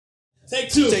Take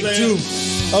two.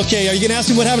 Okay, are you gonna ask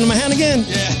me what happened to my hand again?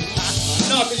 Yeah.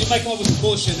 No, because you might come up with some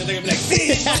bullshit, and they're gonna be like,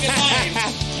 "See, it's fucking mine."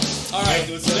 All right,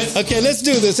 dude. So let's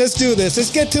do this.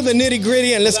 Let's get to the nitty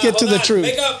gritty and let's get to the truth.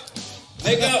 Make up.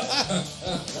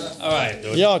 All right,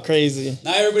 dude. Y'all crazy.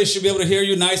 Now everybody should be able to hear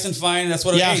you nice and fine. That's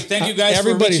what. Hey, thank you guys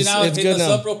for reaching out and hitting us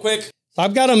up real quick.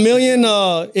 I've got 1 million.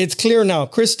 It's clear now,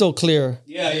 crystal clear.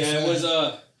 Yeah. It was.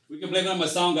 We can blame it on my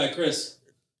sound guy, Chris.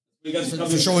 We got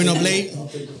for showing up late.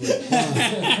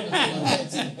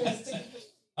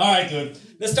 All right, dude.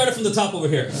 Let's start it from the top over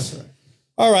here. That's right.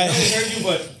 All right. I heard you,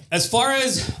 but as far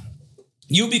as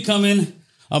you becoming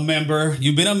a member,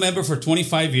 you've been a member for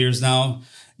 25 years now.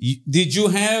 Did you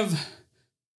have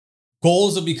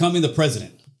goals of becoming the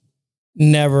president?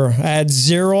 Never. I had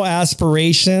zero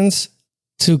aspirations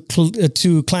to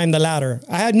climb the ladder.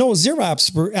 I had zero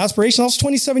aspirations. I was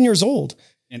 27 years old.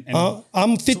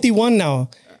 I'm 51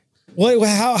 now.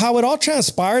 How it all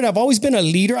transpired, I've always been a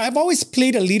leader. I've always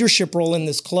played a leadership role in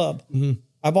this club. Mm-hmm.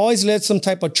 I've always led some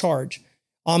type of charge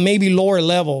on maybe lower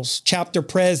levels, chapter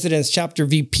presidents, chapter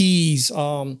VPs,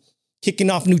 kicking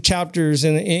off new chapters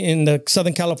in the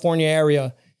Southern California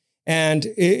area. And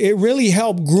it really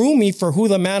helped groom me for who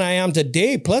the man I am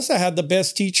today. Plus, I had the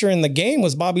best teacher in the game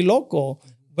was Bobby Loco.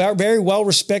 Very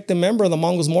well-respected member of the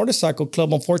Mongols Motorcycle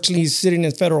Club. Unfortunately, he's sitting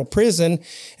in federal prison.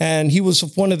 And he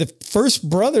was one of the first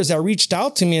brothers that reached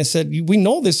out to me and said, we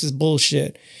know this is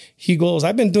bullshit. He goes,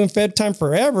 I've been doing Fed time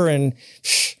forever. And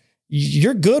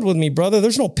you're good with me, brother.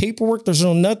 There's no paperwork. There's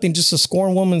no nothing. Just a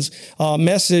scorned woman's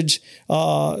message.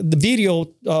 The video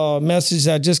message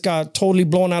that just got totally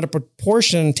blown out of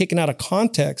proportion, taken out of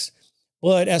context.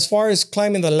 But as far as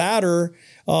climbing the ladder,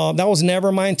 that was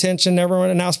never my intention, never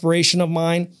an aspiration of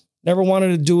mine. Never wanted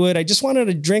to do it. I just wanted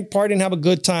to drink, party, and have a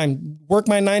good time. Work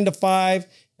my 9 to 5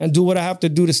 and do what I have to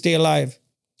do to stay alive.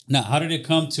 Now, how did it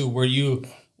come to where you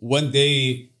one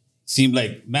day seemed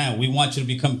like, man, we want you to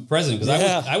become president?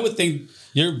 Because I would think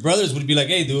your brothers would be like,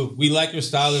 hey, dude, we like your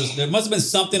style. There must have been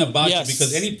something about you,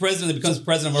 because any president that becomes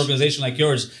president of an organization like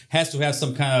yours has to have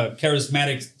some kind of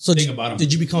charismatic thing about him.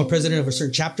 Did you become a president of a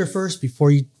certain chapter first before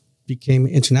you became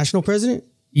international president?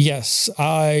 Yes,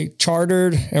 I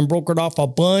chartered and brokered off a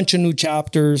bunch of new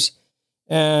chapters.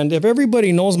 And if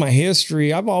everybody knows my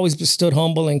history, I've always stood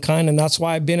humble and kind. And that's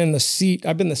why I've been in the seat.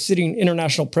 I've been the sitting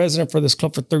international president for this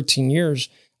club for 13 years.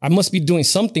 I must be doing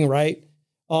something right.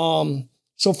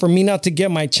 So for me not to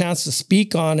get my chance to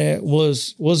speak on it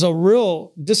was a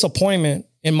real disappointment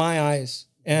in my eyes.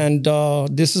 And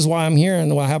this is why I'm here,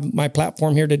 and I have my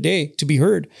platform here today to be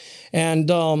heard.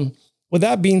 And with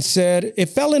that being said, it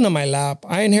fell into my lap.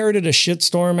 I inherited a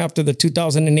shitstorm after the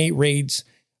 2008 raids.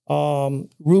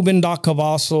 Ruben Doc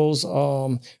Cavazos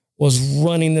was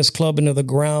running this club into the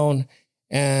ground,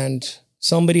 and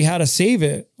somebody had to save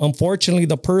it. Unfortunately,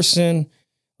 the person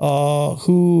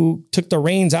who took the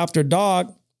reins after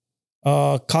Doc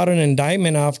caught an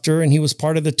indictment after, and he was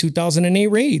part of the 2008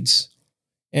 raids.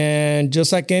 And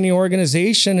just like any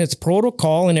organization, it's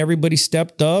protocol, and everybody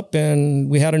stepped up, and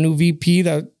we had a new VP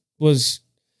that was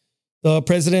the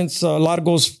president's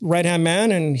Largo's right-hand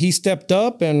man, and he stepped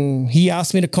up, and he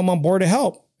asked me to come on board to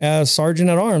help as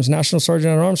Sergeant at Arms, National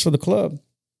Sergeant at Arms for the club.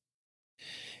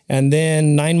 And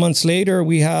then 9 months later,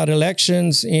 we had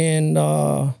elections in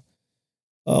Baldwin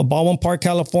Park,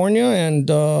 California, and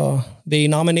they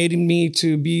nominated me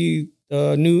to be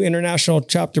the new international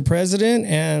chapter president,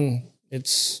 and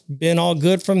it's been all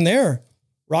good from there,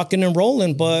 rocking and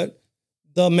rolling. But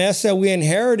the mess that we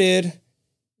inherited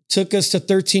took us to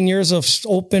 13 years of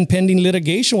open pending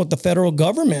litigation with the federal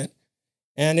government.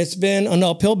 And it's been an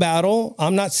uphill battle.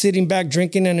 I'm not sitting back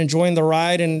drinking and enjoying the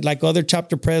ride. And like other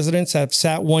chapter presidents have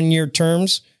sat 1-year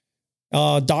terms.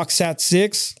 Doc sat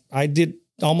 6. I did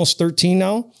almost 13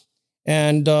 now.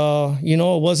 And,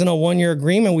 it wasn't a 1-year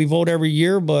agreement. We vote every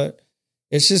year, but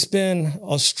it's just been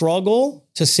a struggle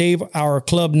to save our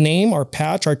club name, our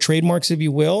patch, our trademarks, if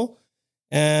you will.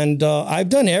 And I've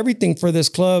done everything for this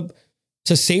club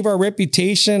to save our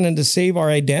reputation and to save our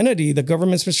identity. The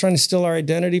government's been trying to steal our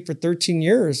identity for 13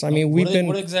 years. I mean,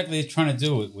 what exactly are you trying to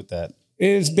do with that?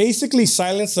 It's basically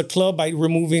silence the club by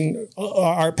removing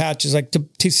our patches, like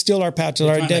to steal our patches,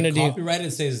 our identity. Copyright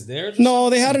and say it's theirs?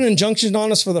 No, they had an injunction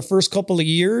on us for the first couple of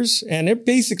years, and it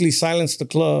basically silenced the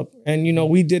club. And,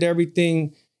 we did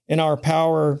everything in our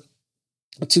power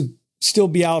to still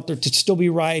be out there, to still be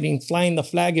riding, flying the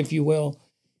flag, if you will.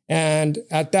 And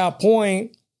at that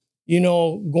point,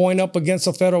 going up against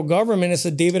the federal government, it's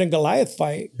a David and Goliath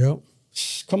fight. Yep.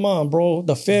 Come on, bro.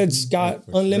 The feds got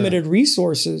unlimited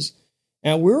resources.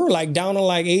 And we were down to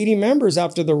 80 members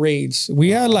after the raids.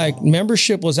 We had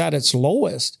membership was at its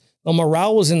lowest. The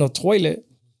morale was in the toilet.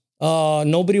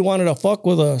 Nobody wanted to fuck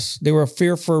with us. They were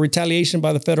fear for retaliation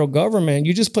by the federal government.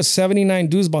 You just put 79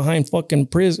 dudes behind fucking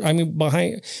prison. I mean,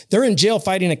 they're in jail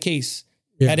fighting a case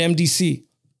at MDC.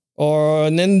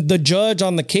 And then the judge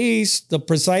on the case, the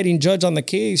presiding judge on the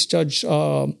case, Judge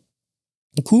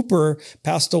Cooper,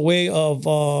 passed away of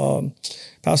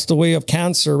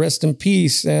cancer. Rest in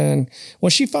peace. And when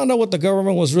she found out what the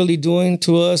government was really doing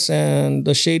to us and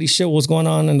the shady shit was going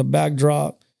on in the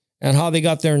backdrop and how they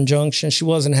got their injunction, she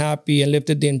wasn't happy and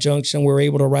lifted the injunction. We were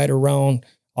able to ride around,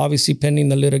 obviously pending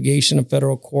the litigation in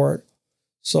federal court.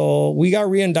 So we got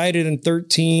re-indicted in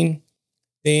 2013.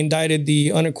 They indicted the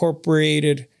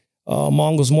unincorporated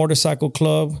Mongols Motorcycle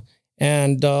Club.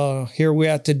 And here we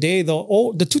are today.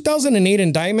 The 2008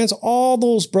 indictments, all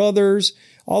those brothers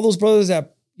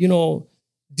that,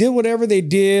 did whatever they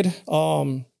did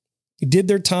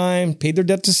their time, paid their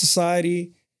debt to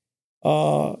society.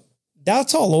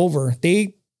 That's all over.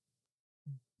 They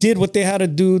did what they had to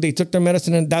do. They took their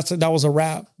medicine, and that was a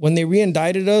wrap. When they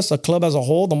re-indicted us, a club as a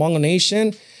whole, the Mongol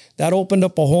Nation, that opened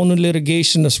up a whole new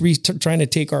litigation that's trying to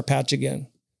take our patch again.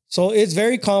 So it's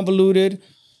very convoluted.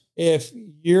 If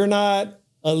you're not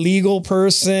a legal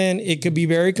person, it could be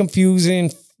very confusing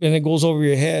and it goes over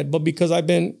your head. But because I've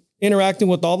been interacting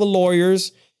with all the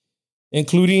lawyers,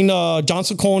 including John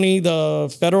Saccone,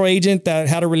 the federal agent that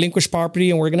had a relinquished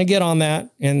property, and we're going to get on that.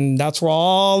 And that's where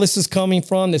all this is coming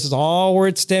from. This is all where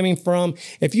it's stemming from.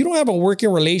 If you don't have a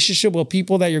working relationship with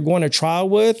people that you're going to trial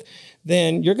with,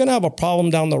 then you're going to have a problem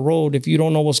down the road if you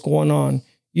don't know what's going on.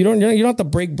 You don't have to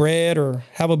break bread or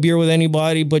have a beer with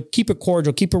anybody, but keep it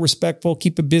cordial, keep it respectful,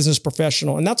 keep it business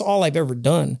professional. And that's all I've ever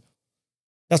done.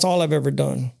 That's all I've ever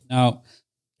done. Now,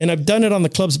 and I've done it on the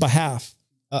club's behalf.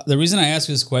 The reason I ask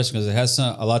you this question is it has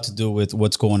a lot to do with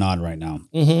what's going on right now.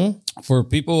 Mm-hmm. For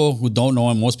people who don't know,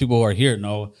 and most people who are here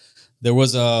know, there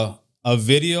was a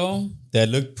video that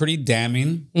looked pretty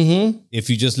damning. Mm-hmm. If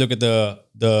you just look at the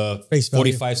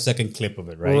 45-second clip of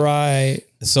it, right? Right.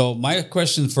 So my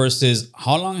question first is,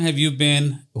 how long have you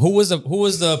been? Who was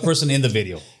the person in the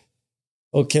video?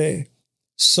 Okay,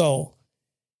 so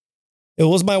it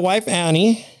was my wife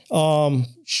Annie.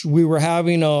 We were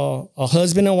having a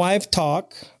husband and wife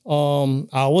talk.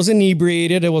 I was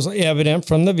inebriated. It was evident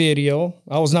from the video.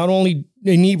 I was not only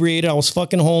inebriated, I was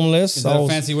fucking homeless. Is that a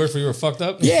fancy word for you were fucked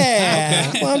up? Yeah.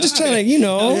 Okay. Well, I'm just trying to,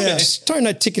 just trying to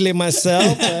articulate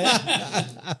myself.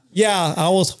 Right? Yeah, I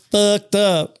was fucked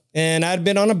up. And I'd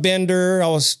been on a bender. I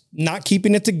was not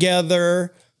keeping it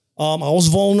together. I was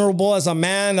vulnerable as a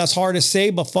man. That's hard to say,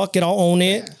 but fuck it, I'll own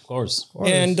it. Of course.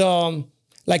 And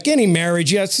like any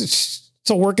marriage, yes, it's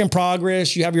a work in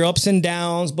progress. You have your ups and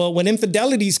downs. But when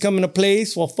infidelities come into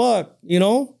place, well, fuck,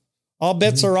 all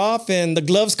bets are off and the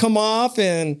gloves come off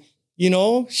and,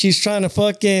 she's trying to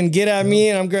fucking get at me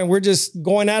and we're just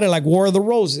going at it like War of the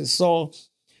Roses. So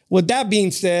with that being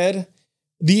said,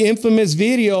 the infamous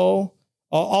video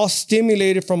all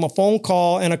stimulated from a phone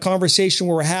call and a conversation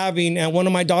we were having, and one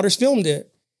of my daughters filmed it.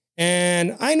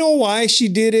 And I know why she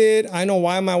did it. I know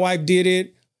why my wife did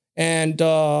it. And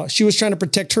she was trying to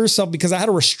protect herself because I had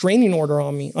a restraining order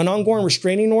on me, an ongoing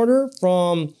restraining order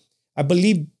from, I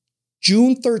believe,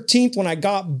 June 13th when I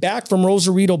got back from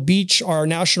Rosarito Beach, our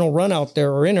national run out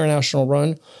there, or international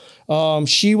run.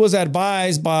 She was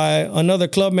advised by another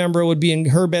club member it would be in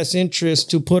her best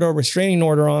interest to put a restraining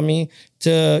order on me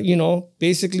to,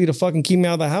 basically to fucking keep me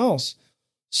out of the house.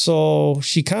 So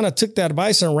she kind of took that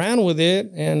advice and ran with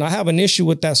it. And I have an issue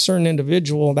with that certain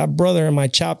individual, that brother in my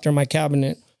chapter, in my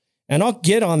cabinet. And I'll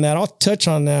get on that. I'll touch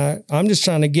on that. I'm just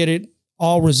trying to get it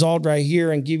all resolved right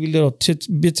here and give you little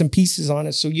bits and pieces on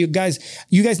it. So you guys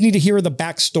need to hear the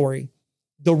backstory,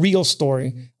 the real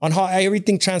story on how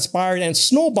everything transpired and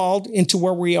snowballed into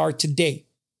where we are today.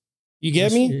 You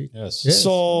get me? Yes.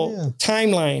 So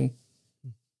timeline,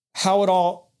 how it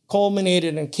all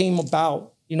culminated and came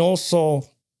about, so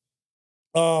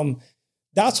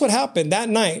that's what happened that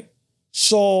night.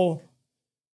 So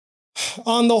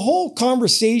on the whole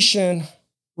conversation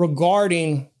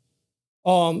regarding,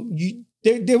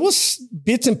 there was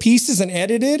bits and pieces and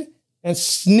edited and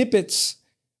snippets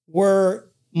where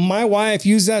my wife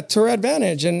used that to her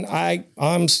advantage. And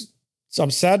I'm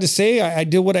sad to say I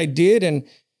did what I did, and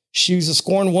she was a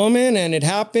scorned woman and it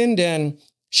happened and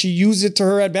she used it to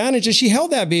her advantage and she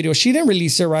held that video. She didn't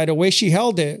release it right away. She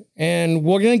held it, and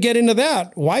we're going to get into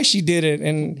that, why she did it.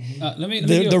 And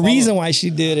the reason why she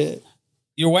did it.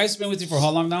 Your wife's been with you for how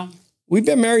long now? We've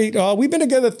been married. We've been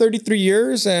together 33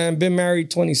 years and been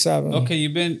married 27. Okay,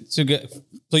 you've been together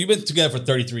for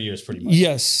 33 years, pretty much.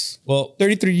 Yes. Well,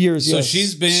 33 years. So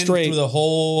she's been through the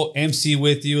whole MC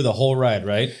with you, the whole ride,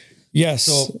 right? Yes.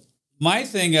 So my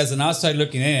thing as an outside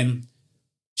looking in,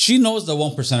 she knows the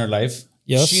 1%er life.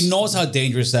 Yes. She knows how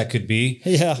dangerous that could be.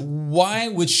 Yeah. Why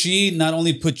would she not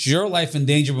only put your life in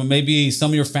danger, but maybe some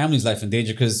of your family's life in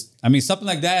danger? Because, I mean, something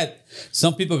like that,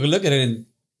 some people could look at it and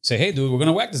say, hey, dude, we're going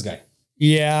to whack this guy.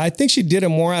 Yeah, I think she did it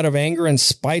more out of anger and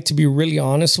spite, to be really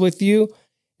honest with you.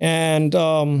 And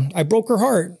I broke her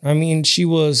heart. I mean, she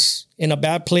was in a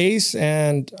bad place,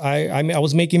 and I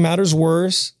was making matters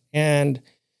worse. And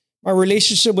my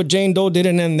relationship with Jane Doe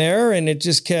didn't end there, and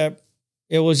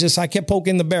I kept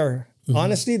poking the bear. Mm-hmm.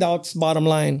 Honestly, that's the bottom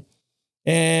line.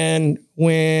 And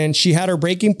when she had her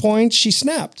breaking point, she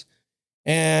snapped.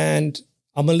 And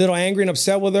I'm a little angry and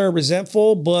upset with her,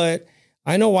 resentful, but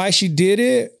I know why she did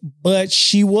it, but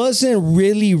she wasn't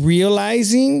really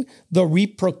realizing the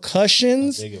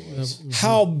repercussions, how big it was.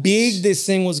 How big this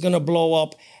thing was going to blow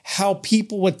up, how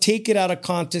people would take it out of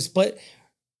context. But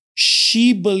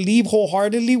she believed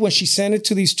wholeheartedly when she sent it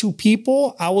to these two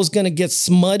people, I was going to get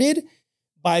smutted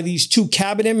by these two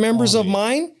cabinet members of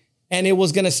mine, and it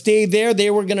was going to stay there.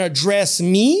 They were going to address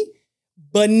me,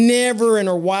 but never in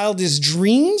her wildest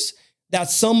dreams that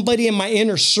somebody in my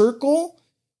inner circle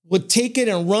would take it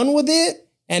and run with it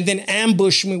and then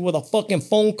ambush me with a fucking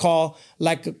phone call,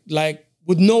 like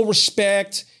with no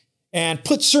respect, and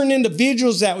put certain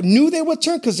individuals that knew they would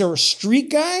turn because they were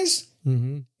street guys,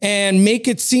 and make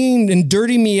it seem and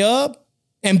dirty me up,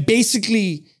 and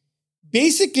basically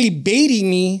baiting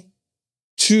me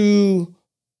to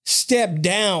step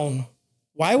down.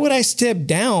 Why would I step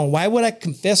down? Why would I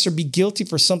confess or be guilty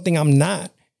for something I'm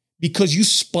not? Because you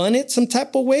spun it some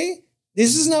type of way?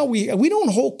 This is not, we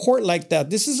don't hold court like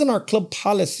that. This isn't our club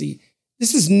policy.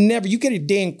 This is never, you get a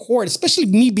day in court, especially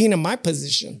me being in my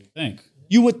position.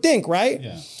 You would think, right?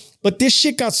 Yeah. But this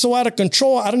shit got so out of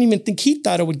control, I don't even think he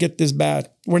thought it would get this bad.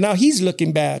 Where now he's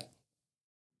looking bad.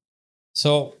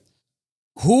 So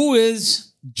who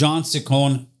is John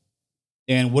Ciccone,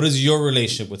 and what is your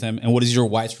relationship with him? And what is your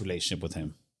wife's relationship with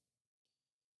him?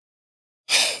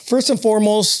 First and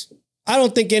foremost, I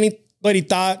don't think anybody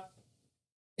thought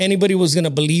anybody was going to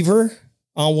believe her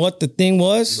on what the thing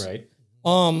was. Right.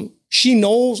 She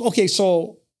knows. Okay,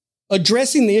 so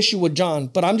addressing the issue with John,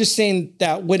 but I'm just saying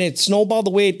that when it snowballed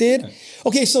the way it did.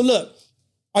 Okay, so look,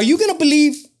 are you going to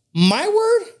believe my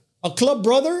word? A club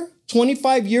brother,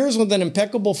 25 years with an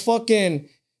impeccable fucking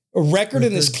record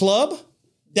in this club,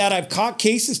 that I've caught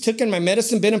cases, taken my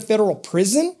medicine, been in federal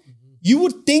prison. You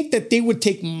would think that they would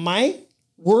take my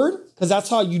word, because that's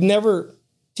how you never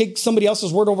take somebody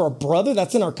else's word over a brother.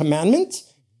 That's in our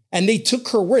commandments. And they took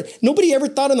her word. Nobody ever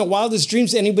thought in the wildest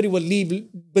dreams anybody would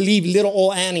believe little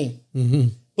old Annie.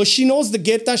 But she knows the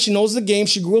get-down. She knows the game.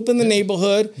 She grew up in the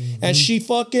neighborhood. And she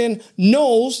fucking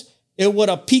knows it would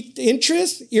have piqued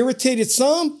interest, irritated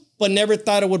some, but never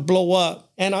thought it would blow up.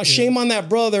 And shame on that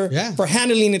brother for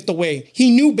handling it the way. He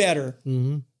knew better.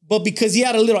 But because he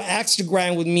had a little axe to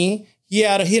grind with me, he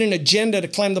had a hidden agenda to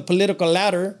climb the political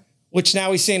ladder, which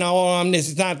now he's saying, oh,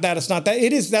 it's not that, it's not that.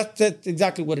 It is, that's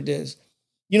exactly what it is.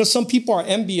 You know, some people are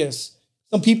envious.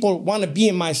 Some people want to be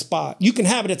in my spot. You can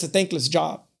have it. It's a thankless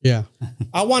job. Yeah.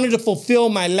 I wanted to fulfill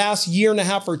my last year and a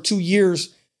half or 2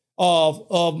 years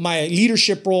of my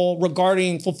leadership role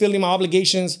regarding fulfilling my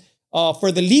obligations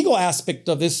for the legal aspect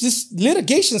of this. This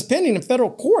litigation is pending in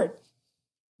federal court.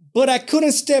 But I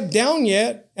couldn't step down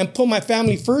yet and put my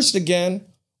family first again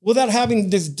without having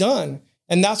this done.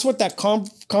 And that's what that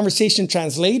conversation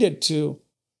translated to.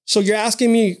 So you're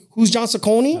asking me, who's John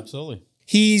Ciccone? Absolutely.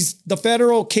 He's the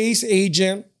federal case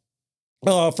agent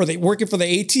working for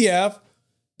the ATF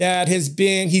that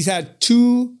he's had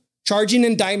 2 charging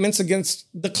indictments against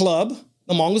the club,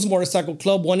 the Mongols Motorcycle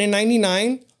Club, one in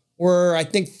 99, where I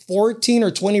think 14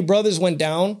 or 20 brothers went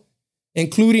down,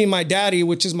 including my daddy,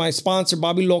 which is my sponsor,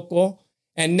 Bobby Loco.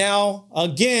 And now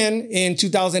again in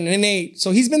 2008.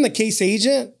 So he's been the case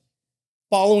agent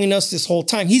following us this whole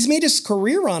time. He's made his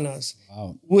career on us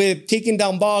with taking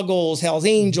down Boggles, Hell's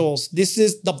Angels. This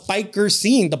is the biker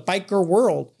scene, the biker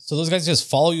world. So those guys just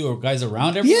follow you or guys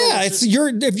around everywhere?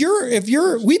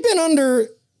 Yeah, we've been under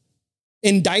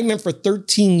indictment for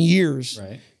 13 years.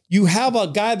 Right. You have a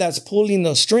guy that's pulling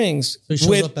the strings. So he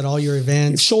shows up at all your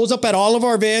events. Shows up at all of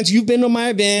our events. You've been to my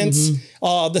events.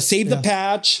 The Save the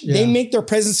Patch. They make their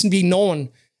presence be known.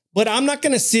 But I'm not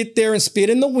going to sit there and spit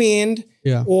in the wind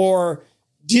or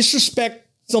disrespect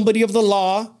somebody of the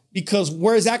law, because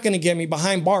where is that going to get me?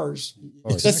 Behind bars.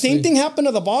 The same thing happened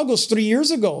to the Boggles 3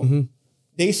 years ago.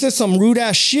 They said some rude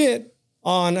ass shit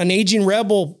on an Aging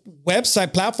Rebel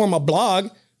website platform, a blog.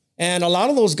 And a lot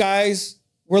of those guys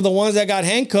were the ones that got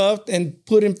handcuffed and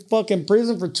put in fucking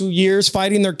prison for 2 years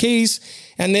fighting their case.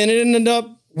 And then it ended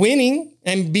up winning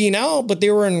and being out, but they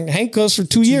were in handcuffs for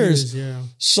 2 years. Yeah.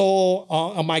 So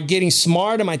am I getting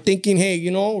smart? Am I thinking, hey,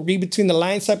 read between the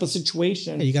lines type of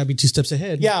situation? Yeah, you got to be 2 steps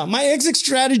ahead. Yeah. My exit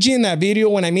strategy in that video,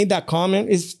 when I made that comment,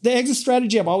 is the exit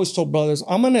strategy I've always told brothers,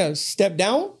 I'm going to step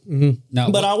down,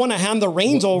 but I want to hand the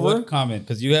reins over. What comment?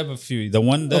 Because you have a few. The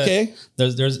one that,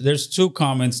 there's 2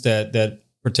 comments that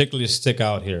particularly stick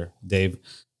out here, Dave.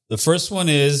 The first one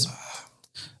is,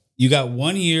 you got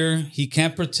 1 year. He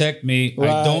can't protect me. Right.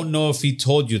 I don't know if he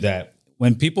told you that.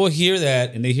 When people hear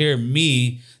that and they hear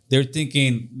me, they're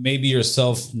thinking maybe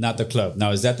yourself, not the club.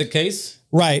 Now, is that the case?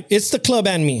 Right. It's the club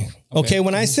and me. Okay.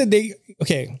 When I said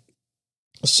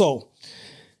so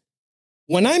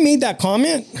when I made that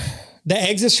comment, the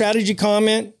exit strategy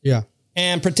comment,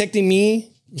 and protecting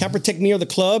me, can't protect me or the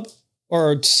club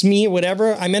or just me or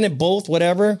whatever. I meant it both,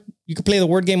 whatever. You can play the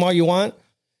word game all you want.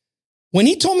 When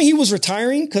he told me he was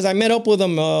retiring, because I met up with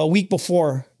him a week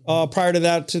before, prior to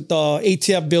that, to the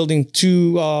ATF building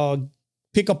to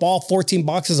pick up all 14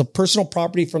 boxes of personal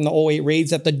property from the 08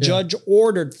 raids that the judge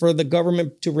ordered for the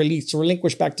government to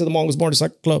relinquish back to the Mongols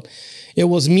Motorcycle Club. It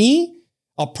was me,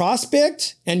 a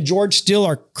prospect, and George Steele,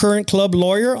 our current club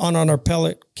lawyer, on an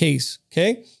appellate case.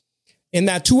 Okay. In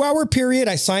that 2-hour period,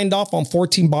 I signed off on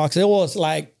 14 boxes. It was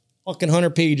like fucking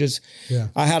 100 pages. Yeah.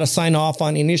 I had to sign off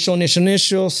on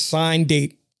initial, sign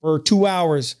date for 2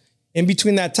 hours. In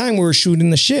between that time, we were shooting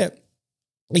the shit.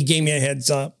 He gave me a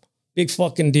heads up. Big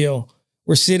fucking deal.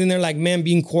 We're sitting there like men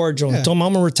being cordial. I told him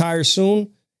I'm going to retire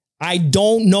soon. I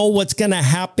don't know what's going to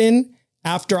happen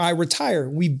after I retire.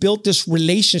 We built this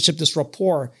relationship, this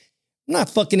rapport. I'm not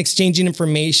fucking exchanging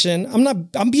information.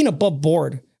 I'm being above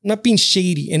board. I'm not being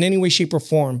shady in any way, shape, or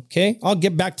form. Okay. I'll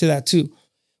get back to that too.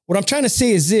 What I'm trying to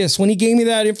say is this: when he gave me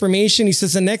that information, he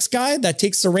says the next guy that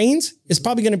takes the reins is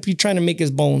probably going to be trying to make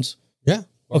his bones. Yeah.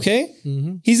 Okay.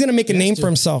 Mm-hmm. He's going to make a name for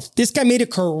himself. This guy made a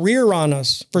career on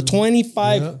us for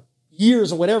 25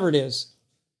 years or whatever it is.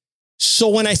 So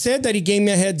when I said that he gave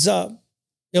me a heads up,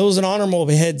 it was an honorable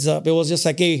heads up. It was just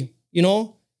like, hey,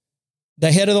 the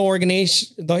head of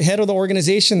the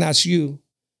organization, that's you.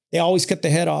 They always cut the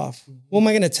head off. Who am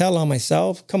I going to tell on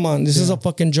myself? Come on. This is a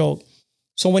fucking joke.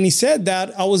 So when he said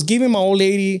that, I was giving my old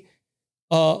lady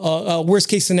a worst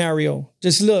case scenario.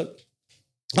 Just look,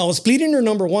 I was pleading her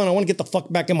number one. I want to get the fuck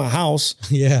back in my house.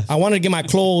 Yeah. I want to get my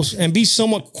clothes and be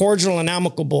somewhat cordial and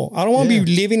amicable. I don't want to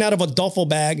be living out of a duffel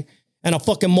bag and a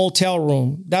fucking motel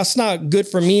room. That's not good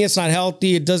for me. It's not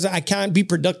healthy. I can't be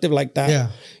productive like that.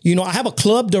 Yeah. I have a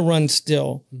club to run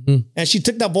still. Mm-hmm. And she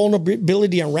took that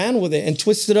vulnerability and ran with it and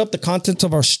twisted up the contents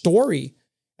of our story.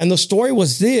 And the story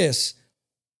was this.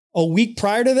 A week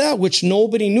prior to that, which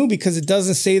nobody knew because it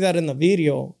doesn't say that in the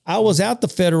video, I was at the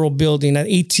federal building at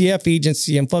ATF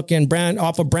agency and fucking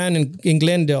off of Brandon in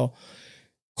Glendale.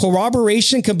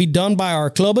 Corroboration can be done by our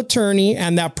club attorney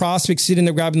and that prospect sitting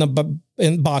there grabbing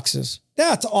the boxes.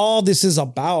 That's all this is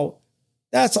about.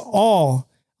 That's all.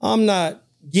 I'm not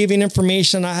giving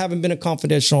information. I haven't been a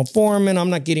confidential informant. I'm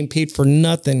not getting paid for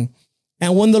nothing.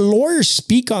 And when the lawyers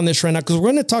speak on this right now, because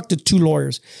we're going to talk to 2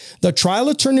 lawyers, the trial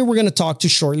attorney we're going to talk to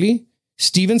shortly,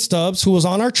 Stephen Stubbs, who was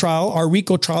on our trial, our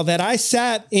RICO trial that I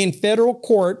sat in federal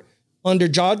court under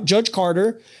Judge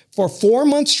Carter for 4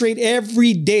 months straight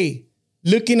every day,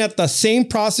 looking at the same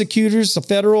prosecutors, the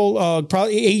federal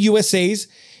AUSAs,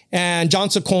 and John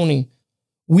Ciccone.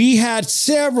 We had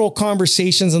several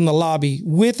conversations in the lobby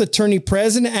with attorney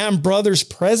present and brothers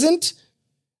present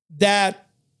that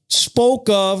spoke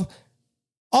of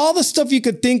all the stuff you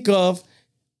could think of,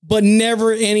 but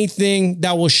never anything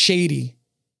that was shady.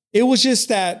 It was just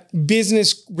that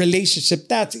business relationship.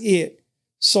 That's it.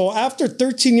 So after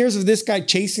 13 years of this guy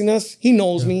chasing us, he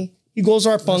knows me. He goes to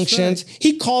our functions. Right.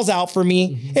 He calls out for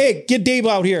me. Mm-hmm. Hey, get Dave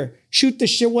out here. Shoot the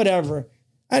shit, whatever.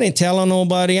 I didn't tell on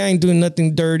nobody. I ain't doing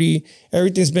nothing dirty.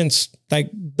 Everything's been like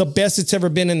the best it's ever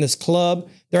been in this club.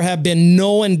 There have been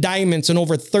no indictments in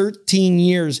over 13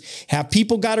 years. Have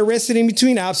people got arrested in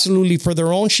between? Absolutely. For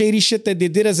their own shady shit that they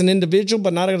did as an individual,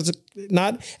 but not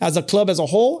as a club as a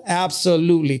whole?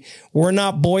 Absolutely. We're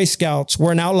not Boy Scouts.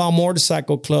 We're an outlaw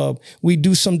motorcycle club. We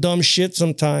do some dumb shit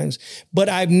sometimes. But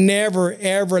I've never,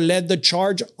 ever led the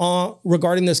charge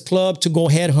regarding this club to go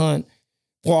headhunt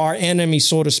for our enemy,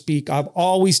 so to speak. I've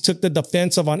always took the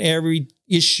defensive on every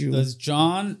issue. Does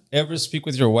John ever speak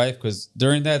with your wife? Because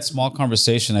during that small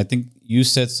conversation, I think you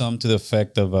said something to the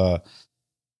effect of,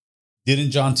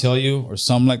 didn't John tell you or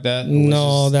something like that?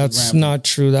 No, that's not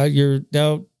true.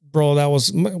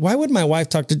 Why would my wife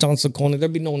talk to John Ciccone?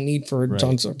 There'd be no need for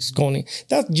John Ciccone.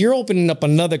 You're opening up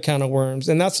another can of worms,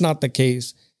 and that's not the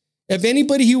case. If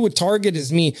anybody he would target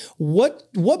is me, what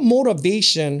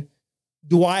motivation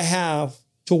do I have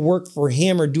to work for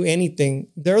him or do anything.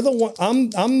 They're the one.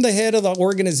 I'm the head of the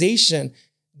organization.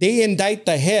 They indict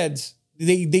the heads.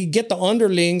 They get the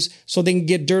underlings so they can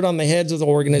get dirt on the heads of the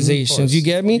organizations. You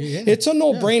get me? Yeah. It's a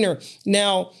no-brainer.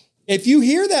 Now, if you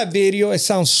hear that video, it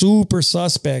sounds super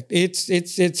suspect. It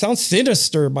sounds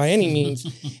sinister by any means.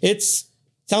 It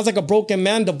sounds like a broken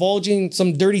man divulging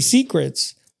some dirty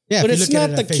secrets. Yeah, but it's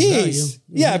not the case.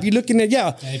 Yeah, if you're looking at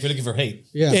and if you're looking for hate.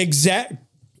 Yeah. Exact.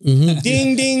 Ding,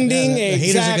 ding, ding. The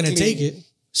haters are going to take it.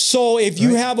 So if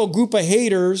you have a group of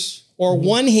haters or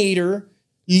one hater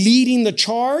leading the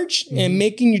charge and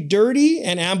making you dirty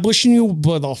and ambushing you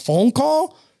with a phone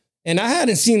call, and I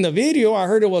hadn't seen the video, I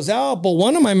heard it was out, but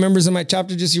one of my members in my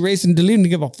chapter just erased and deleted and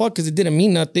didn't give a fuck because it didn't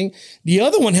mean nothing. The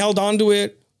other one held on to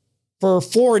it for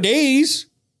 4 days.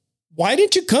 Why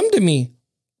didn't you come to me?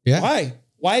 Yeah.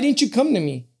 Why didn't you come to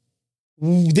me?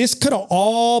 This could have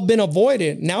all been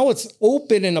avoided. Now it's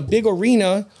open in a big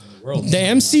arena, the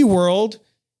MC world,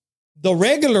 the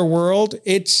regular world.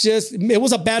 It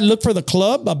was a bad look for the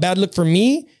club, a bad look for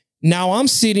me. Now I'm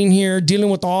sitting here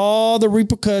dealing with all the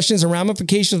repercussions and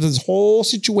ramifications of this whole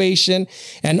situation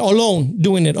and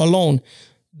doing it alone.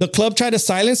 The club tried to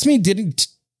silence me,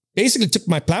 basically took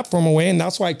my platform away. And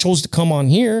that's why I chose to come on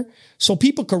here so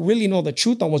people could really know the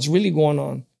truth on what's really going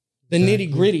on. The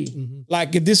nitty gritty.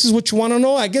 Like, if this is what you want to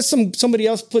know, I guess somebody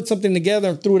else put something together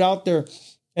and threw it out there,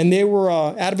 and they were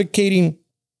advocating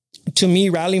to me,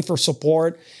 rallying for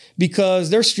support because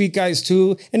they're street guys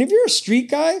too. And if you're a street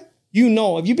guy,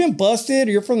 if you've been busted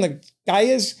or you're from the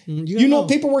Gaias, you know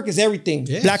paperwork is everything.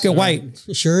 Yes, black and white.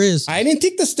 It sure is. I didn't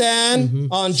take the stand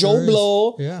on Joe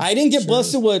Blow. Yeah, I didn't get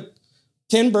busted with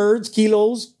 10 birds,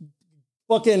 kilos,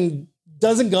 fucking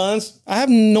dozen guns. I have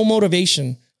no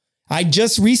motivation. I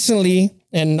just recently,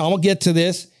 and I'll get to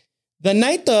this, the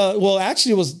night,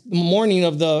 actually it was the morning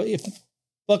of the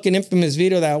fucking infamous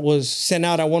video that was sent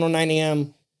out at 1:09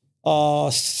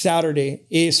 a.m. Saturday.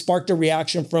 It sparked a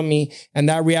reaction from me. And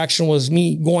that reaction was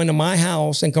me going to my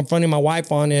house and confronting my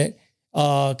wife on it.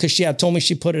 Cause she had told me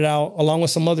she put it out along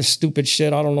with some other stupid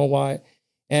shit. I don't know why.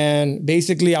 And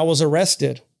basically I was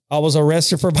arrested. I was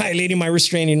arrested for violating my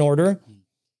restraining order.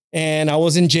 And I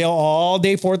was in jail all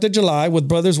day, 4th of July, with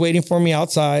brothers waiting for me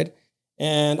outside.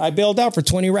 And I bailed out for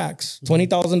 20 racks,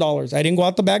 $20,000. I didn't go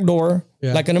out the back door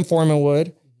like an informant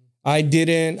would. I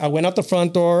went out the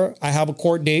front door. I have a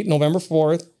court date, November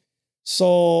 4th.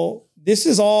 So this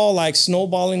is all like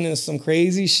snowballing into some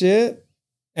crazy shit.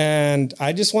 And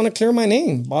I just want to clear my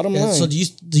name, bottom line. So do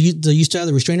you still have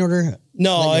the restraining order?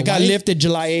 No, it got lifted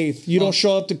July 8th. You don't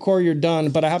show up to court, you're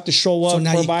done. But I have to show up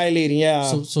for violating,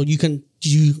 So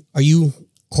are you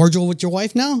cordial with your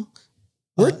wife now?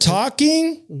 We're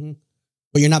talking.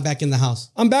 But you're not back in the house.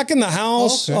 I'm back in the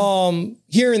house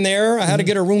here and there. I had to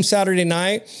get a room Saturday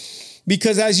night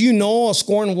because, as you know, a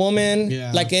scorned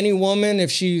woman, like any woman,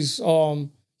 if she's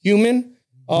human,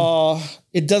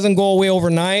 it doesn't go away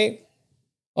overnight.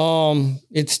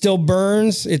 It still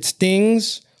burns. It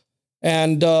stings.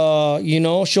 And,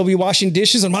 she'll be washing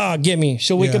dishes and, get me.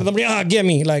 She'll wake up in the morning, get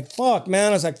me. Like, fuck,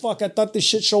 man. I was like, fuck, I thought this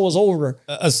shit show was over.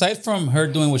 Aside from her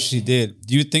doing what she did,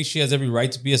 do you think she has every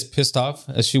right to be as pissed off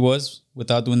as she was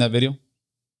without doing that video?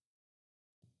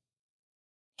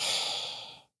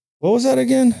 What was that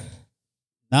again?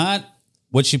 Not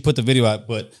what she put the video out,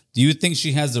 but do you think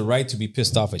she has the right to be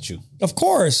pissed off at you? Of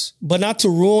course, but not to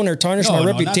ruin or tarnish my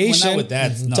reputation. Not with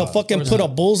that. To fucking put a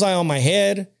bullseye on my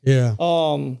head. Yeah.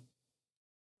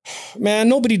 Man,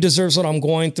 nobody deserves what I'm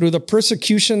going through. The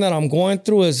persecution that I'm going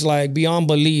through is like beyond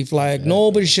belief. Like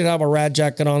nobody should have a rat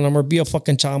jacket on them or be a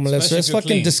fucking child molester. It's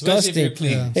fucking disgusting.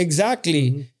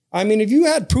 Exactly. I mean, if you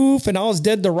had proof and I was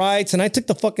dead to rights and I took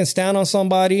the fucking stand on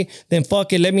somebody, then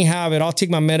fuck it, let me have it. I'll take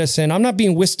my medicine. I'm not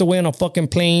being whisked away on a fucking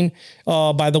plane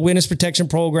by the Witness Protection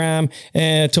Program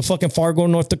and to fucking Fargo,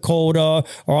 North Dakota,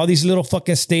 or all these little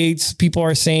fucking states. People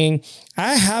are saying,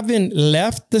 I haven't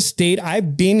left the state.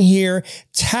 I've been here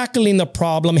tackling the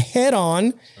problem head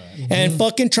on and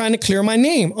fucking trying to clear my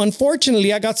name.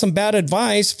 Unfortunately, I got some bad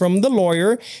advice from the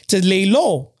lawyer to lay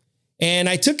low. And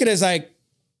I took it as I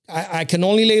can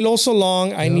only lay low so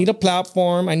long. I need a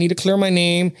platform. I need to clear my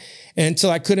name until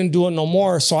I couldn't do it no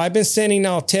more. So I've been sending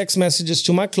out text messages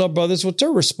to my club brothers, which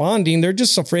they're responding. They're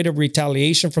just afraid of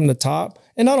retaliation from the top.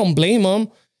 And I don't blame them,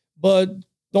 but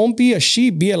don't be a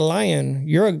sheep, be a lion.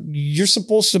 You're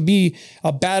supposed to be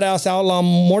a badass outlaw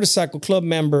motorcycle club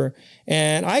member.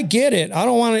 And I get it. I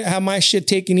don't want to have my shit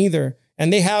taken either.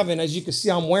 And they haven't. As you can see,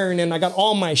 I'm wearing it and I got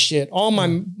all my shit, all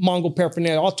my Mongol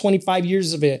paraphernalia, all 25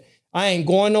 years of it. I ain't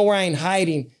going nowhere. I ain't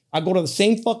hiding. I go to the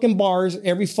same fucking bars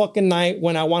every fucking night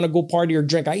when I want to go party or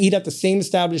drink. I eat at the same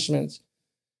establishments.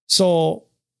 So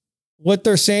what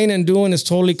they're saying and doing is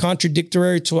totally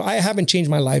contradictory to, I haven't changed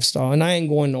my lifestyle and I ain't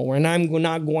going nowhere and I'm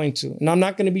not going to. And I'm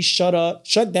not going to be shut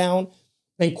down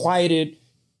and quieted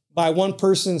by one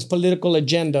person's political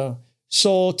agenda.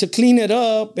 So to clean it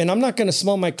up, and I'm not going to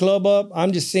smell my club up.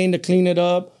 I'm just saying to clean it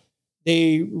up.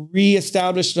 They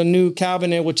reestablished a new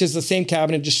cabinet, which is the same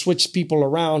cabinet, just switched people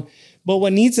around. But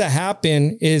what needs to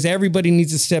happen is everybody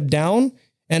needs to step down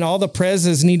and all the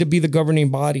presidents need to be the governing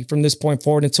body from this point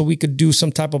forward until we could do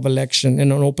some type of election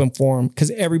in an open forum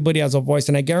because everybody has a voice.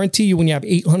 And I guarantee you, when you have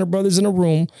 800 brothers in a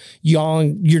room,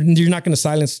 you're not going to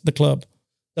silence the club.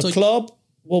 The club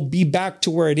will be back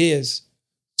to where it is.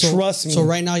 Trust me. So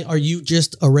right now, are you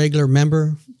just a regular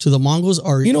member to the Mongols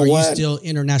or are you still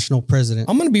international president?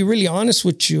 I'm going to be really honest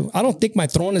with you. I don't think my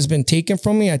throne has been taken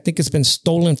from me. I think it's been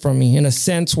stolen from me in a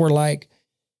sense where like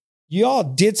y'all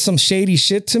did some shady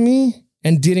shit to me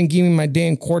and didn't give me my day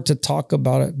in court to talk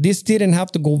about it. This didn't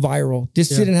have to go viral. This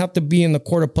didn't have to be in the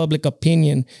court of public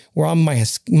opinion where I'm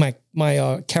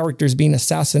my character's being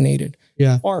assassinated.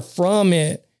 Yeah. Far from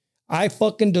it. I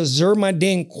fucking deserve my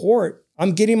day in court.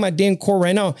 I'm getting my day in court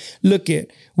right now. Look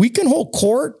we can hold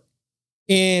court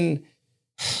in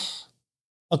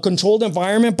a controlled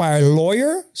environment by a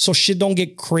lawyer so shit don't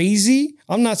get crazy.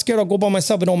 I'm not scared. I'll go by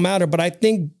myself. It don't matter. But I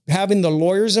think having the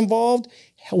lawyers involved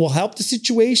will help the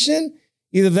situation.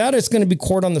 Either that or it's going to be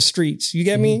court on the streets. You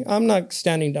get me? I'm not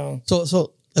standing down.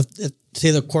 So if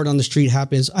say the court on the street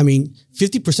happens, I mean,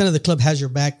 50% of the club has your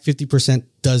back, 50%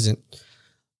 doesn't.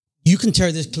 You can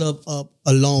tear this club up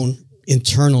alone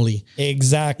internally.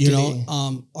 Exactly. You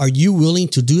know, are you willing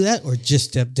to do that or just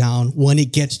step down when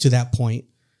it gets to that point?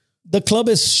 The club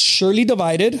is surely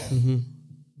divided,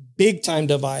 big time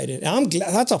divided. And I'm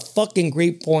glad that's a fucking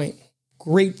great point.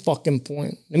 Great fucking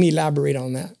point. Let me elaborate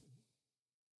on that.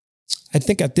 I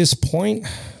think at this point,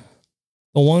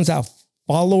 the ones that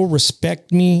follow,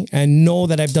 respect me, and know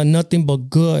that I've done nothing but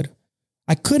good.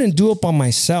 I couldn't do it by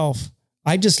myself.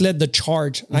 I just led the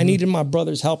charge. I needed my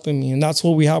brothers helping me. And that's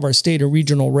why we have our state and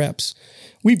regional reps.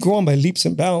 We've grown by leaps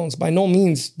and bounds. By no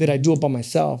means did I do it by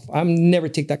myself. I never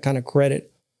take that kind of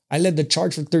credit. I led the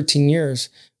charge for 13 years.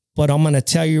 But I'm going to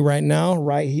tell you right now,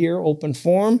 right here, open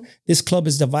forum, this club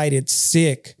is divided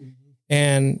sick.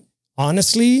 And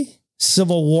honestly,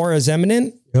 civil war is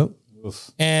imminent. Yep.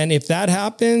 And if that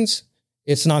happens,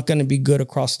 it's not going to be good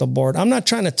across the board. I'm not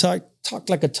trying to talk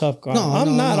like a tough guy.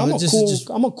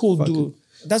 I'm a cool dude.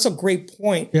 That's a great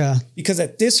point. Yeah. Because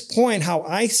at this point, how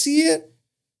I see it,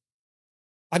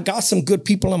 I got some good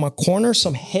people in my corner,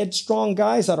 some headstrong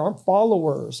guys that aren't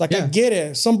followers. Like, I get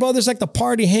it. Some brothers like to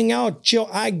party, hang out, chill.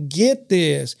 I get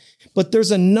this. But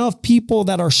there's enough people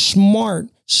that are smart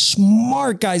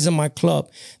guys in my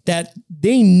club that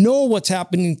they know what's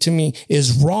happening to me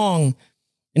is wrong.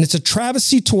 And it's a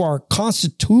travesty to our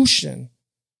Constitution.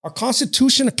 Our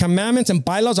Constitution, commandments, and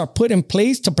bylaws are put in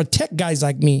place to protect guys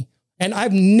like me. And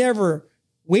I've never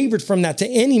wavered from that to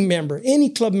any member. Any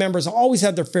club members always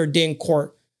had their fair day in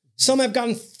court. Some have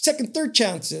gotten second, third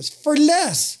chances for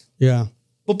less. Yeah.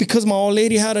 But because my old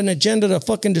lady had an agenda to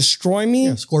fucking destroy me.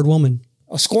 Yeah, scored woman.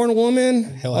 A scorned woman.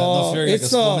 Hell, I don't feel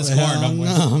like a woman scorned.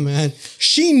 No, man.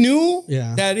 She knew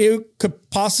that it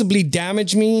could possibly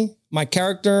damage me, my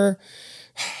character,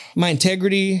 my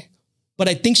integrity. But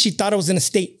I think she thought it was going to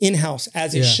stay in-house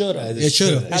as it should have. It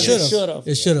should have.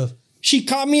 It should have. She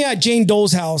caught me at Jane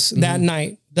Doe's house that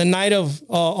night, the night of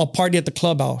a party at the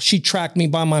clubhouse. She tracked me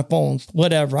by my phone,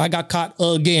 whatever. I got caught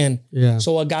again. Yeah.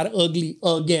 So I got ugly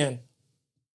again.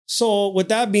 So with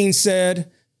that being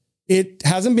said, it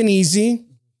hasn't been easy.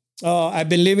 I've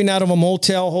been living out of a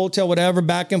hotel, whatever,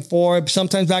 back and forth,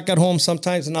 sometimes back at home,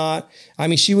 sometimes not. I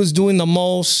mean, she was doing the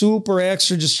most, super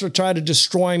extra, just to try to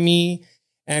destroy me.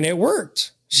 And it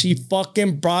worked. She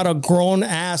fucking brought a grown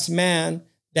ass man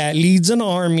that leads an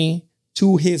army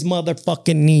to his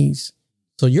motherfucking knees.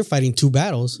 So you're fighting two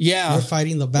battles. Yeah. You're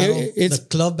fighting the battle, the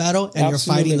club battle, and you're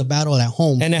fighting the battle at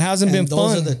home. And it hasn't been fun.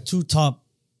 Those are the two top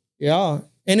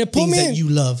and it put things me that you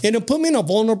love. And it put me in a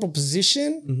vulnerable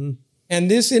position. And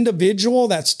this individual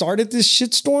that started this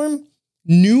shitstorm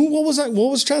knew what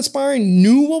was transpiring,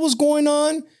 knew what was going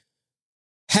on.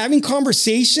 Having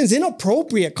conversations,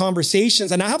 inappropriate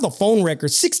conversations. And I have the phone record,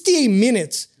 68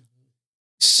 minutes.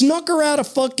 Snuck her out of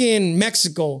fucking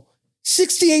Mexico.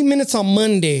 68 minutes on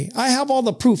Monday. I have all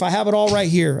the proof. I have it all right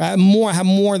here. I have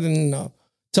more than enough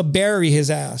to bury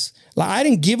his ass. Like, I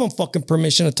didn't give him fucking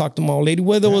permission to talk to my old lady,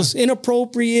 whether it was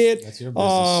inappropriate. That's your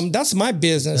business. That's my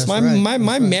business. That's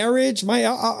my marriage,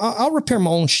 I'll repair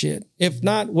my own shit. If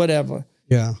not, whatever.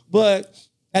 Yeah. But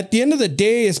at the end of the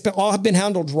day, it's all been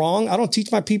handled wrong. I don't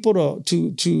teach my people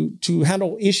to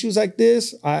handle issues like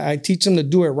this. I teach them to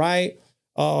do it right.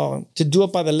 to do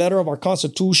it by the letter of our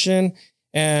Constitution.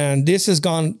 And this has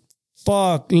gone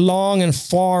long and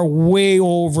far, way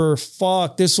over.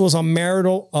 This was a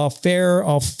marital affair,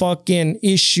 a fucking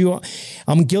issue.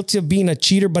 I'm guilty of being a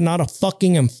cheater, but not a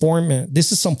fucking informant.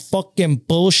 This is some fucking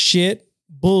bullshit.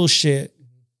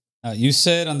 You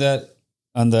said on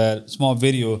that small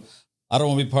video, I don't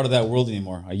want to be part of that world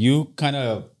anymore. Are you kind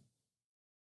of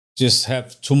just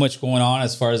have too much going on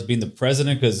as far as being the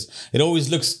president? Because it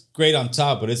always looks great on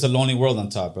top, but it's a lonely world on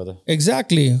top, brother.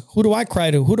 Exactly. Who do I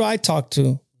cry to? Who do I talk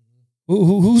to?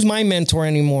 Who's my mentor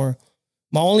anymore?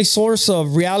 My only source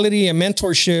of reality and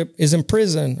mentorship is in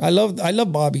prison. I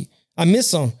love Bobby. I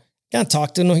miss him. I can't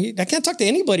talk to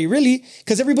anybody really,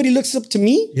 because everybody looks up to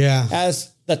me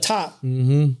as the top.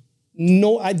 Mm-hmm.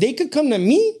 No, they could come to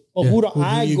me, but who do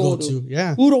I go to?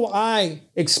 Yeah. Who do I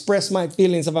express my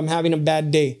feelings if I'm having a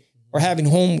bad day or having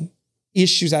home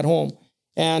issues at home?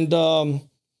 And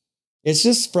it's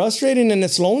just frustrating and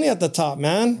it's lonely at the top,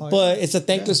 man. But it's a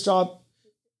thankless job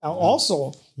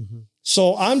also. Mm-hmm.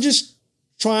 So I'm just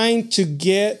trying to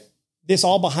get this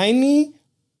all behind me.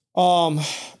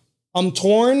 I'm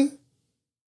torn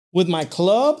with my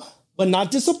club, but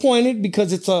not disappointed,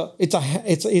 because it's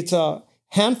a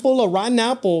handful of rotten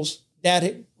apples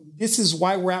this is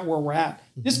why we're at where we're at.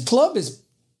 Mm-hmm. This club is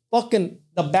fucking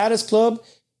the baddest club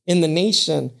in the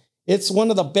nation. It's one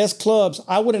of the best clubs.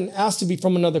 I wouldn't ask to be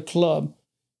from another club.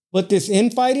 But this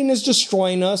infighting is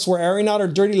destroying us. We're airing out our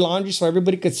dirty laundry so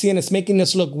everybody could see, and it's making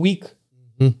us look weak.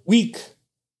 Mm-hmm. Weak.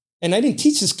 And I didn't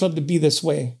teach this club to be this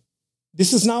way.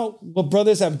 This is not what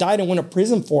brothers have died and went to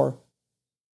prison for.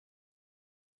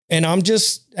 And I'm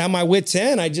just at my wit's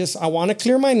end. I want to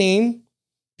clear my name.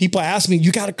 People ask me,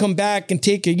 you got to come back and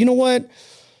take it. You know what?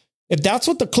 If that's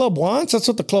what the club wants, that's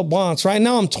what the club wants. Right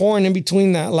now, I'm torn in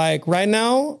between that. Like right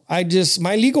now,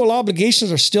 my legal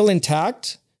obligations are still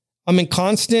intact. I'm in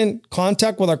constant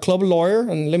contact with our club lawyer,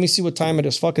 and let me see what time it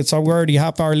is. Fuck it. So we're already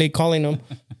half hour late calling them,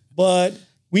 but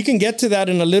we can get to that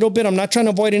in a little bit. I'm not trying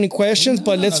to avoid any questions,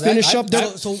 but let's finish up.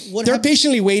 They're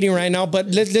patiently waiting right now, but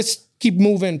let's keep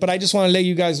moving. But I just want to let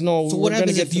you guys know. So what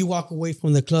happens if you walk away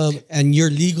from the club and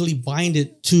you're legally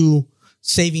binded to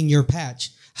saving your patch?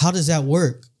 How does that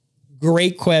work?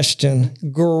 Great question.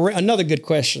 Another good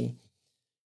question.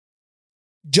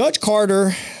 Judge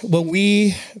Carter, when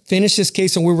we finished this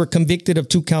case and we were convicted of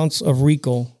 2 counts of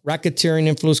RICO, racketeering,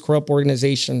 influence, corrupt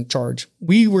organization charge.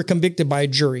 We were convicted by a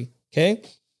jury, okay?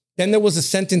 Then there was a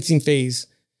sentencing phase.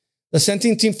 The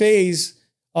sentencing phase,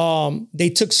 they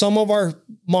took some of our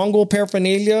Mongol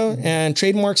paraphernalia and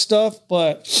trademark stuff,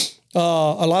 but a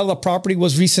lot of the property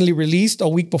was recently released a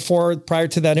week prior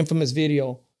to that infamous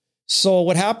video. So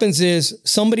what happens is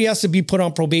somebody has to be put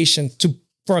on probation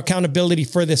for accountability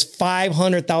for this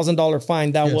 $500,000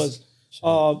 fine that was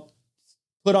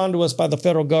put onto us by the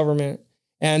federal government.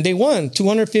 And they won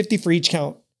 $250 for each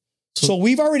count. So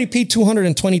we've already paid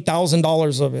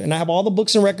 $220,000 of it. And I have all the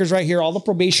books and records right here, all the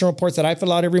probation reports that I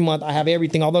fill out every month. I have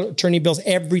everything, all the attorney bills,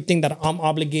 everything that I'm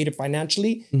obligated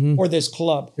financially for this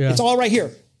club. Yeah. It's all right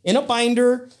here in a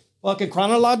binder, fucking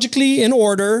chronologically in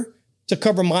order to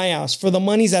cover my ass for the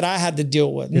monies that I had to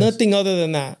deal with. Yes. Nothing other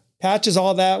than that. Patches,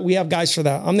 all that. We have guys for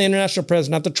that. I'm the international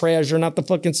president, not the treasurer, not the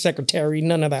fucking secretary,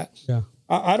 none of that. Yeah.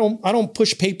 I don't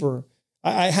push paper.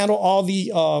 I handle all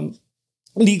the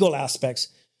legal aspects.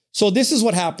 So this is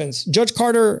what happens. Judge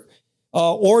Carter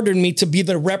ordered me to be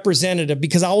the representative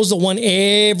because I was the one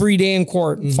every day in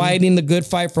court fighting the good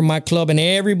fight for my club and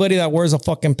everybody that wears a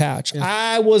fucking patch. Yeah.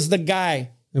 I was the guy.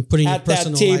 And putting at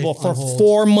that table for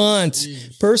 4 months.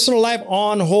 Jeez. Personal life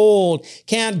on hold.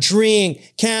 Can't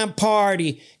drink. Can't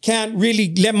party. Can't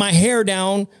really let my hair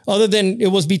down, other than it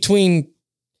was between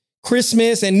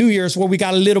Christmas and New Year's where we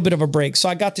got a little bit of a break. So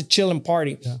I got to chill and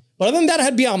party. Yeah. But other than that, I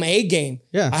had to be on my A game.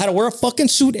 Yeah. I had to wear a fucking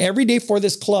suit every day for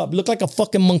this club. Look like a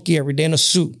fucking monkey every day in a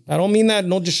suit. I don't mean that.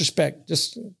 No disrespect.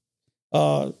 Just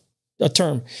a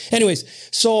term. Anyways,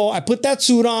 so I put that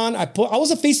suit on. I was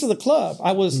the face of the club.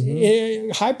 I was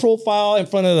high profile in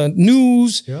front of the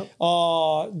news. Yep.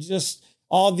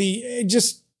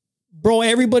 Bro,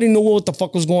 everybody knew what the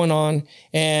fuck was going on.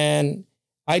 And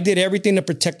I did everything to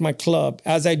protect my club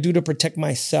as I do to protect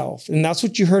myself. And that's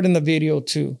what you heard in the video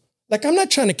too. Like, I'm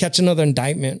not trying to catch another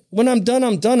indictment. When I'm done,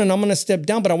 I'm done, and I'm going to step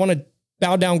down, but I want to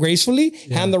bow down gracefully,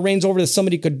 hand the reins over to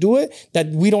somebody could do it, that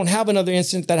we don't have another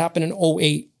incident that happened in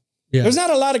 2008. Yeah. There's not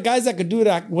a lot of guys that could do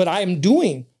that, what I am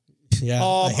doing.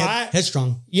 Yeah,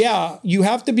 headstrong. Yeah, you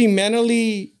have to be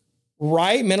mentally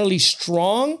right, mentally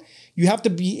strong. You have to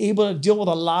be able to deal with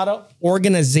a lot of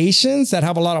organizations that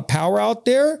have a lot of power out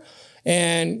there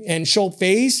and show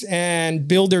face and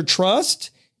build their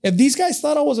trust If these guys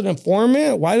thought I was an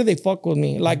informant, why do they fuck with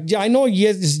me? Like, I know,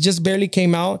 yes, this just barely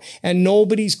came out and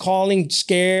nobody's calling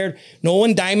scared. No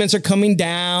indictments are coming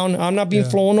down. I'm not being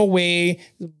blown away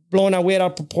out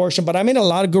of proportion. But I made a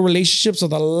lot of good relationships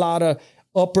with a lot of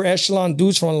upper echelon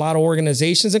dudes from a lot of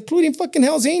organizations, including fucking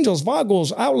Hells Angels,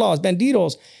 Vagos, Outlaws,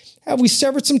 Banditos. Have we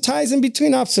severed some ties in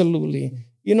between? Absolutely.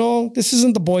 You know, this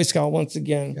isn't the Boy Scout once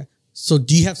again. Okay. So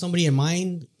do you have somebody in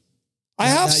mind? I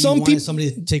have some people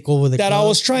somebody to take over the that club I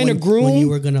was trying to groom when you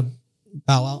were gonna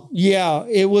bow out. Yeah,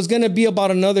 it was gonna be about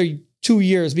another 2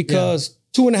 years because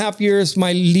 2.5 years,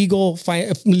 my legal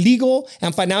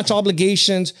and financial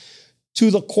obligations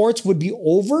to the courts would be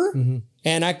over,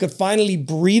 and I could finally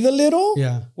breathe a little.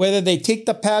 Yeah, whether they take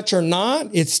the patch or not,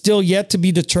 it's still yet to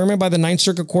be determined by the Ninth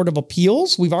Circuit Court of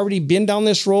Appeals. We've already been down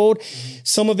this road.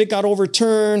 Some of it got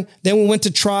overturned. Then we went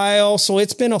to trial. So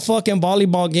it's been a fucking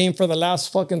volleyball game for the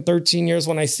last fucking 13 years.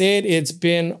 When I say it, it's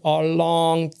been a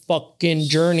long fucking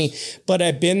journey. But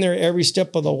I've been there every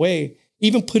step of the way,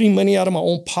 even putting money out of my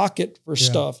own pocket for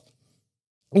stuff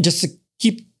just to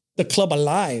keep the club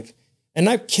alive. And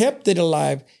I've kept it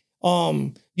alive.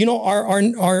 You know,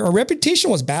 our reputation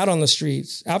was bad on the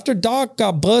streets. After Doc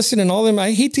got busted and all them,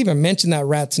 I hate to even mention that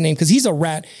rat's name because he's a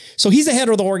rat. So he's the head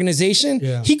of the organization.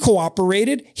 Yeah. He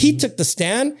cooperated. He took the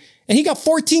stand and he got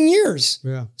 14 years.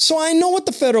 Yeah. So I know what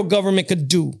the federal government could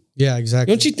do. Yeah,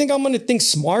 exactly. Don't you think I'm going to think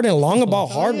smart and long about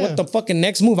what the fucking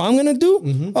next move I'm going to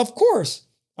do? Of course.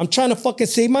 I'm trying to fucking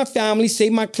save my family,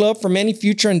 save my club from any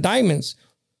future indictments.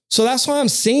 So that's why I'm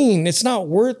saying it's not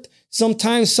worth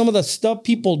sometimes some of the stuff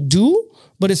people do,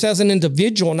 but it's as an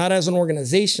individual, not as an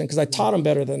organization, because I taught them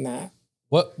better than that.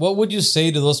 What would you say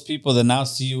to those people that now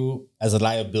see you as a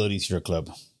liability to your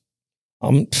club?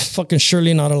 I'm fucking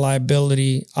surely not a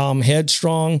liability. I'm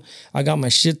headstrong. I got my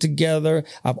shit together.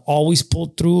 I've always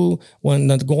pulled through when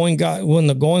the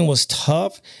going was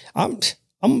tough. I'm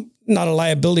not a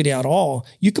liability at all.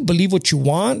 You can believe what you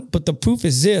want, but the proof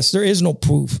is this. There is no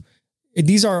proof.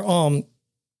 These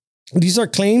are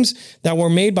claims that were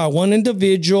made by one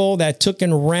individual that took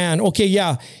and ran. Okay,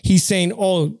 yeah, he's saying,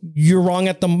 "Oh, you're wrong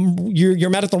you're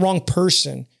mad at the wrong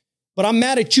person." But I'm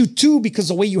mad at you too because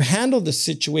the way you handled the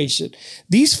situation.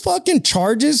 These fucking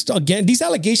charges these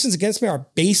allegations against me are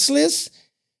baseless,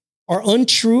 are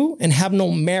untrue, and have no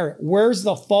merit. Where's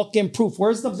the fucking proof?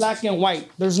 Where's the black and white?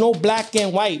 There's no black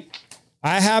and white.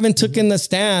 I haven't taken the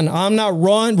stand. I'm not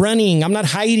running. I'm not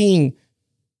hiding.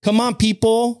 Come on,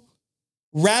 people.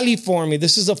 Rally for me.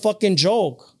 This is a fucking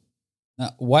joke.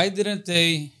 Now, why didn't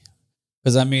they?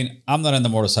 Because I mean, I'm not in the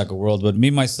motorcycle world, but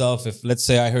me, myself, if let's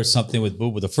say I heard something with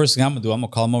Boo, the first thing I'm going to do, I'm going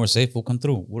to call him over and say, "Fool, come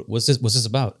through. What's this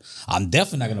about?" I'm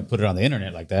definitely not going to put it on the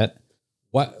internet like that.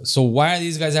 So why are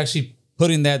these guys actually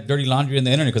putting that dirty laundry in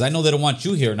the internet? Because I know they don't want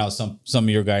you here now, some of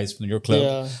your guys from your club.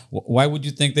 Yeah. Why would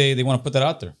you think they want to put that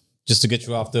out there? Just to get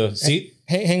you off the seat?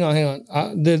 Hey, hang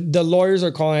on. The lawyers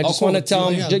are calling. I just want to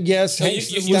tell them, yes,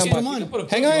 stand by.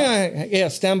 Hang on. Yeah,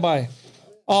 stand by.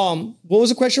 What was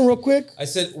the question real quick? I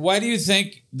said, why do you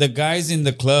think the guys in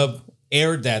the club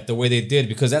aired that the way they did?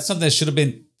 Because that's something that should have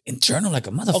been internal like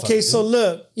a motherfucker. Okay, so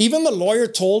look, even the lawyer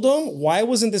told them, why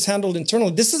wasn't this handled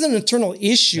internally? This is an internal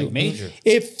issue. Like major.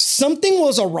 If something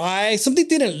was awry, something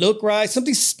didn't look right,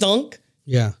 something stunk,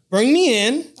 bring me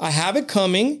in. I have it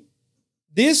coming.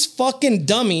 This fucking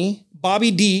dummy,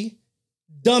 Bobby D,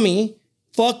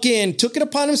 fucking took it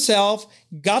upon himself,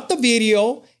 got the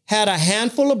video, had a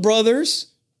handful of brothers,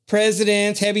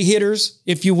 presidents, heavy hitters,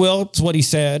 if you will, is what he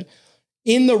said,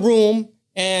 in the room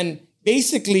and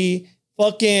basically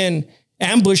fucking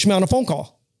ambushed me on a phone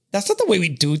call. That's not the way we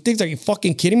do things. Are you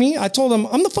fucking kidding me? I told him,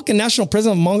 I'm the fucking international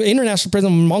president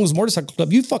of Mongols Motorcycle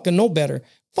Club. You fucking know better.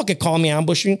 Fucking call me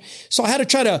ambushing. So I had to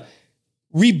try to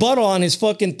rebuttal on his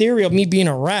fucking theory of me being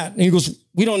a rat. And he goes,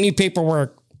 we don't need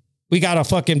paperwork. We got a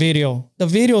fucking video. The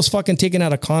video is fucking taken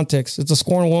out of context. It's a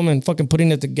scorned woman fucking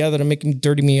putting it together to make him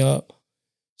dirty me up.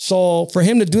 So for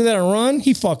him to do that and run,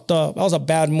 he fucked up. That was a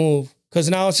bad move because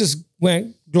now it's just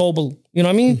went global. You know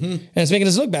what I mean? And it's making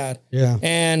us look bad. Yeah.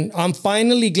 And I'm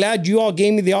finally glad you all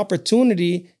gave me the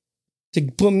opportunity to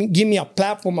give me a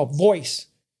platform, a voice.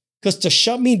 Because to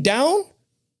shut me down,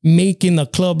 making the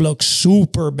club look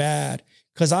super bad.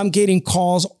 Because I'm getting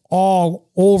calls all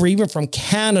over, even from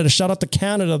Canada. Shout out to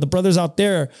Canada, the brothers out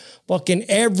there, fucking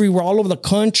everywhere, all over the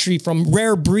country, from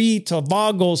Rare Breed to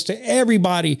Vagos to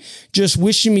everybody, just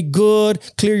wishing me good,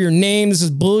 clear your name. This is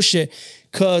bullshit.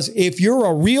 Because if you're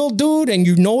a real dude and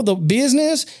you know the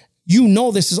business, you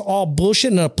know this is all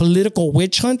bullshit and a political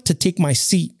witch hunt to take my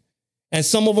seat. And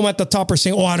some of them at the top are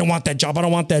saying, oh, I don't want that job. I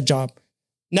don't want that job.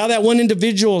 Now that one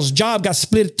individual's job got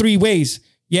split 3 ways.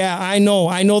 Yeah, I know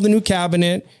the new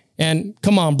cabinet And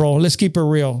come on, bro, let's keep it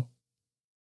real.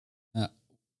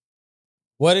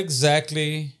 What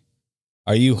exactly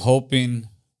are you hoping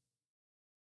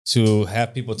to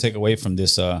have people take away from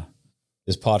this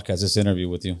this podcast, this interview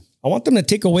with you? I want them to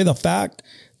take away the fact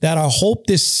that I hope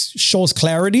this shows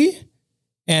clarity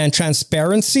and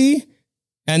transparency,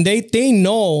 and they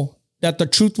know that the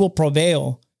truth will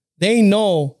prevail. They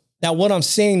know that what I'm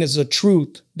saying is the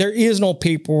truth. There is no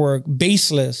paperwork,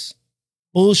 baseless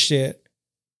bullshit.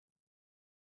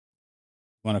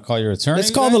 Want to call your attorney? Let's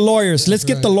call the lawyers. Let's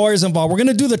get the lawyers involved. We're going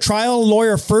to do the trial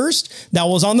lawyer first. That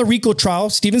was on the RICO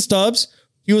trial, Stephen Stubbs.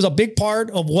 He was a big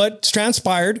part of what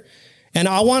transpired. And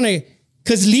I want to,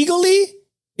 because legally,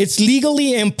 it's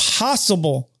legally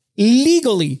impossible,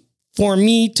 legally, for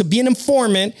me to be an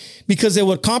informant, because it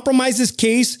would compromise this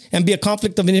case and be a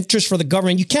conflict of interest for the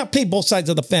government. You can't play both sides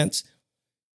of the fence.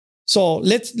 So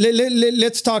let's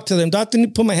talk to them. Do I have to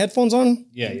put my headphones on?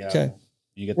 Yeah. Okay.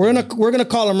 We're gonna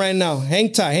call them right now.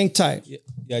 Hang tight.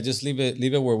 Yeah, just leave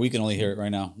it where we can only hear it right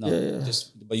now. No,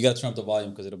 but you got to turn up the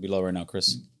volume because it'll be low right now,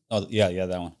 Chris. Oh, yeah,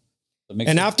 that one.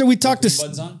 And after we talk to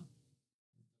buttons on,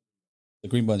 the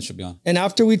green button should be on. And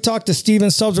after we talk to Stephen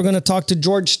Stubbs, we're gonna talk to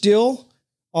George Steele,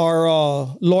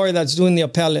 our lawyer that's doing the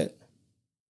appellate.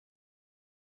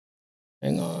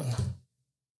 Hang on.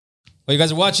 Well, you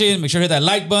guys are watching. Make sure to hit that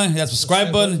like button, hit that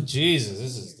subscribe button. Jesus,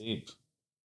 this is deep.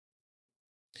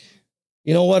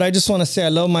 You know what? I just want to say I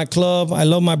love my club. I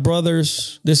love my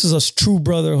brothers. This is a true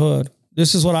brotherhood.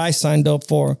 This is what I signed up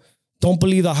for. Don't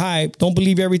believe the hype. Don't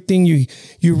believe everything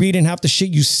you read and half the shit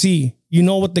you see. You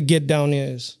know what the get down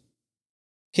is.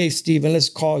 Okay, Steven, let's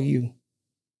call you.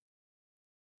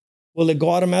 Will it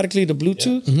go automatically to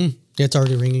Bluetooth? Yeah. Mm-hmm. Yeah, it's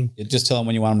already ringing. You just tell him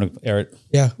when you want him to air it.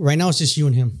 Yeah, right now it's just you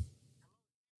and him.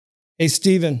 Hey,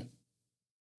 Steven.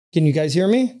 Can you guys hear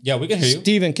me? Yeah, we can hear you.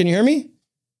 Steven, can you hear me?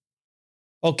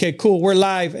 Okay, cool. We're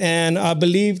live. And I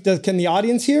believe can the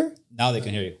audience hear? Now they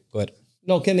can hear you. Go ahead.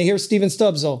 No, can they hear Stephen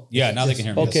Stubbs though? Yeah, now they can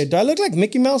hear me. Okay, do I look like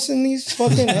Mickey Mouse in these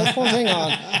fucking headphones? Hang on.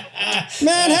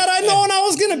 Man, had I known I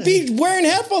was going to be wearing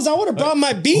headphones, I would have brought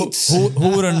my Beats. Who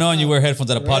would have known you wear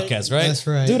headphones at a podcast, right? That's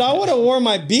right. Dude, I would have worn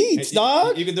my Beats,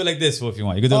 dog. You can do it like this if you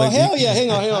want. You can do it like hell yeah. Hang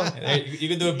on. You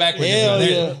can do it backwards. Hell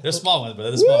yeah. They're small ones, but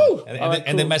they're small ones.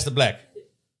 And they match the black.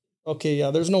 Okay, yeah,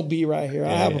 there's no B right here.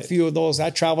 I have a few of those. I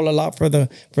travel a lot for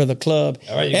the club.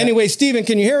 All right, anyway, Steven,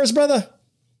 can you hear us, brother?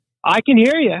 I can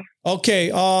hear you. Okay,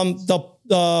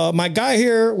 my guy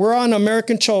here, we're on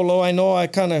American Cholo. I know I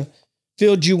kind of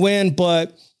filled you in,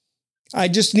 but I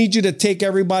just need you to take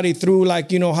everybody through,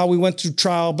 like, you know, how we went through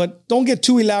trial, but don't get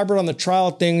too elaborate on the trial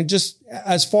thing. Just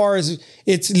as far as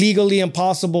it's legally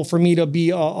impossible for me to be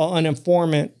an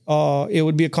informant, it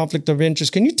would be a conflict of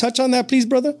interest. Can you touch on that, please,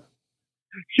 brother?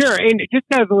 Sure. And just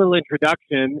as a little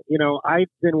introduction, you know, I've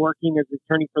been working as an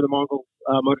attorney for the Mongols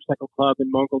Motorcycle Club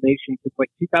in Mongol Nation since like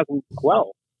 2012.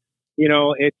 You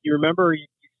know, if you remember, you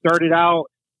started out,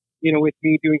 you know, with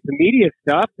me doing some media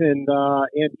stuff, and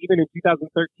even in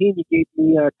 2013, you gave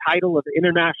me a title of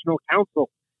international counsel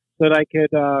so that I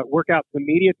could work out some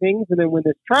media things. And then when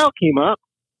this trial came up,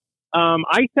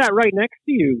 I sat right next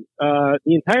to you the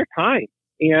entire time,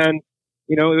 and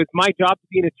you know, it was my job to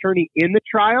be an attorney in the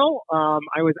trial.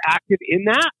 I was active in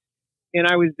that, and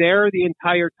I was there the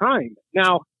entire time.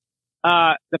 Now,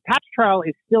 the Patch trial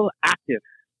is still active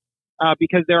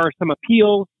because there are some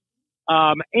appeals,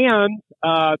 and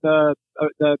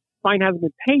the fine hasn't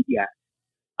been paid yet.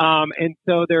 And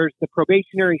so there's the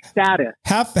probationary status.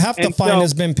 Half the fine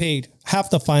has been paid. Half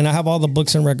the fine. I have all the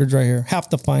books and records right here. Half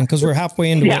the fine, because we're halfway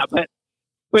into it. Yeah,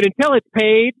 but until it's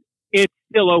paid, it's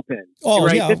still open. Oh,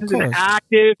 right? yeah, This is an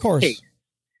active case.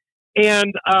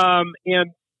 And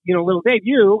you know, Little Dave,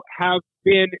 you have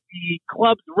been the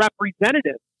club's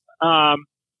representative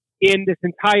in this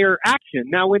entire action.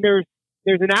 Now, when there's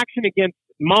an action against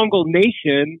Mongol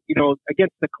Nation, you know,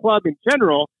 against the club in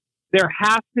general, there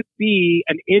has to be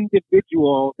an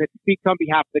individual that speaks on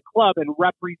behalf of the club and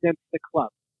represents the club.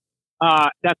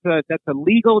 That's a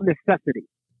legal necessity.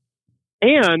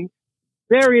 And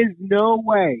there is no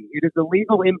way, it is a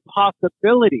legal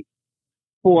impossibility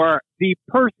for the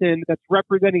person that's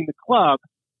representing the club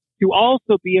to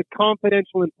also be a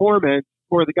confidential informant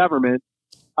for the government.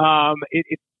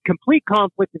 It's complete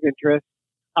conflict of interest.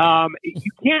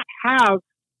 You can't have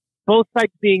both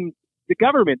sides being the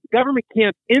government. The government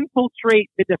can't infiltrate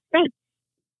the defense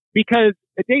because,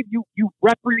 Dave, you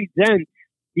represent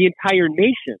the entire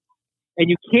nation. And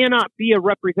you cannot be a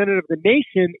representative of the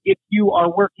nation if you are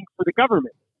working for the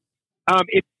government.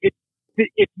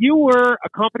 If you were a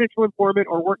confidential informant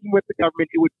or working with the government,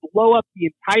 it would blow up the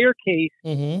entire case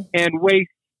and waste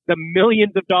the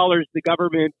millions of dollars the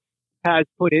government has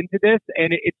put into this,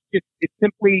 and it's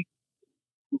simply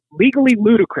legally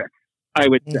ludicrous, I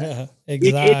would say. Yeah,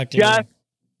 exactly. It just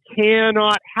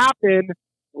cannot happen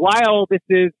while this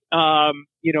is,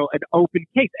 an open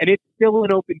case. And it's still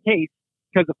an open case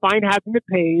because the fine hasn't been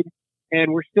paid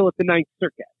and we're still at the Ninth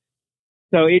Circuit.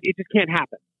 So it just can't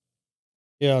happen.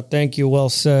 Yeah, thank you. Well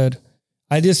said.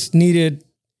 I just needed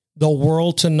the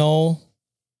world to know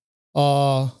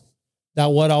that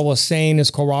what I was saying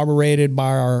is corroborated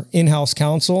by our in-house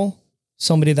counsel,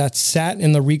 somebody that sat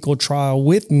in the RICO trial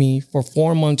with me for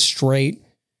 4 months straight.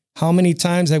 How many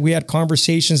times have we had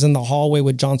conversations in the hallway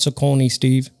with John Ciccone,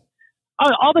 Steve?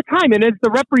 All the time. And as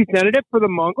the representative for the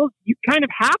Mongols, you kind of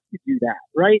have to do that,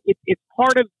 right? It's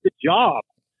part of the job.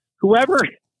 Whoever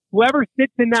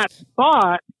sits in that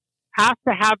spot has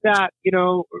to have that,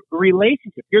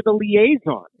 relationship. You're the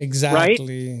liaison.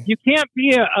 Exactly. Right? You can't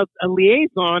be a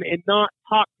liaison and not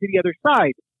talk to the other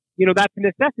side. That's a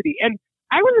necessity. And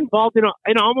I was involved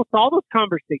in almost all those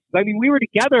conversations. I mean, we were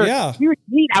together. Yeah. We would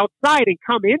meet outside and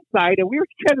come inside, and we were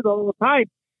together the whole time.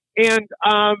 And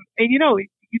you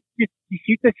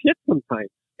shoot the shit sometimes,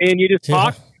 and you just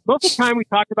talk. Most of the time, we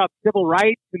talked about civil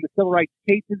rights and the civil rights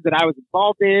cases that I was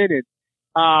involved in,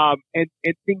 and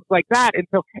things like that. And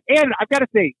I've got to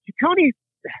say, Ciccone,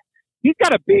 he's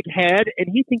got a big head, and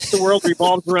he thinks the world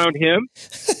revolves around him.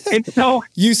 And so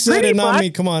you said it, not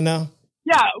me. Come on now.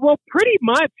 Yeah, well, pretty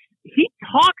much. He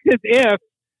talks as if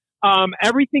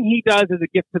everything he does is a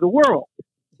gift to the world,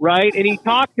 right? And he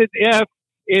talks as if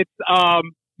it's,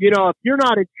 if you're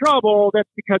not in trouble, that's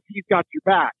because he's got your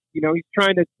back. He's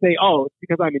trying to say, oh, it's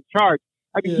because I'm in charge.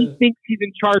 I mean, He thinks he's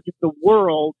in charge of the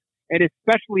world, and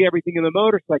especially everything in the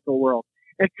motorcycle world.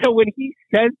 And so when he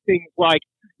says things like,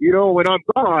 when I'm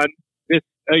gone, this,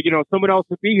 someone else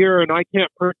will be here and I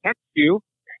can't protect you,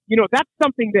 that's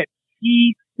something that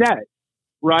he says.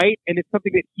 Right? And it's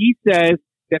something that he says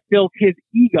that fills his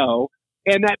ego.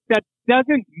 And that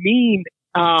doesn't mean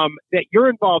that you're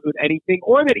involved with anything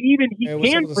or that even he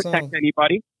can protect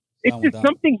anybody. It's just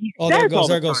something he says all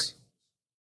the time.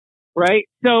 Right?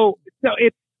 So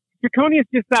it's Ciccone is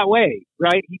just that way,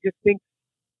 right? He just thinks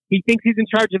he's in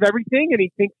charge of everything, and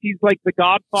he thinks he's like the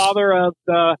godfather of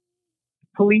the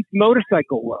police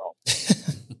motorcycle world.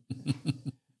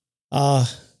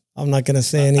 I'm not going to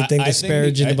say anything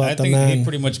disparaging about the man. I think he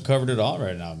pretty much covered it all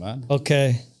right now, man.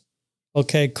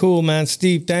 Okay, cool, man.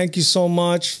 Steve, thank you so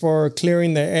much for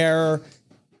clearing the air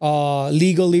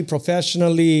legally,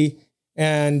 professionally,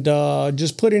 and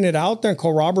just putting it out there and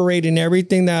corroborating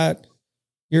everything that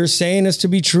you're saying is to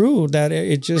be true, that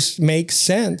it just makes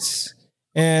sense.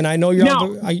 And I know you're...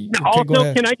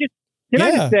 Can I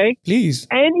just say, please,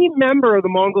 any member of the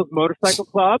Mongols Motorcycle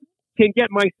Club can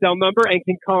get my cell number and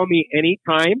can call me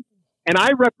anytime. And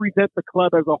I represent the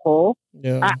club as a whole.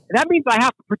 Yeah. That means I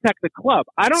have to protect the club.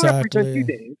 I don't represent you,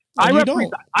 Dave. I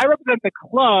represent the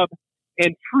club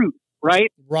and truth,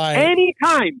 right? Right.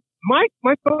 Anytime. My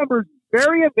phone number is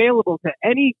very available to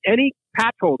any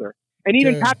patch holder. And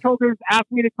even patch holders ask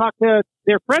me to talk to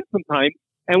their friends sometimes.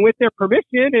 And with their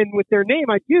permission and with their name,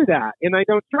 I do that. And I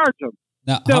don't charge them.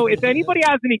 Now, so if anybody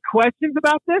has any questions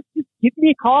about this, just give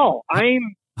me a call.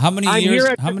 How many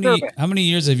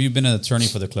years have you been an attorney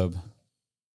for the club?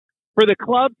 For the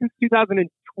club since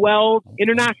 2012,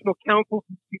 international counsel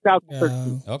since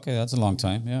 2013. Yeah. Okay, that's a long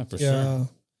time. Yeah, for sure.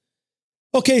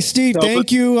 Okay, Steve,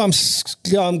 thank you. I'm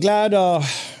glad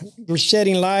you're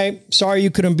shedding light. Sorry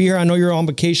you couldn't be here. I know you're on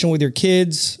vacation with your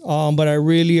kids, but I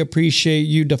really appreciate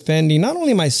you defending not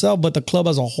only myself, but the club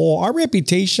as a whole. Our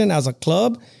reputation as a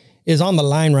club is on the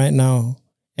line right now.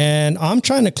 And I'm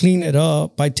trying to clean it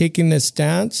up by taking this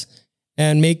stance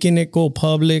and making it go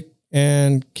public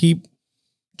and keep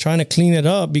trying to clean it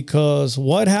up, because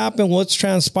what happened, what's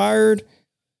transpired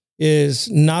is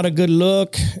not a good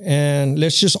look. And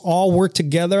let's just all work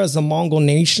together as the Mongol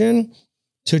nation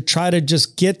to try to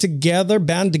just get together,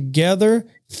 band together,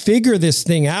 figure this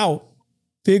thing out,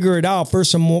 figure it out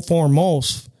first and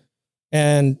foremost.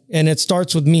 And it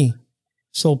starts with me.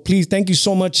 So please, thank you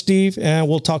so much, Steve. And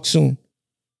we'll talk soon.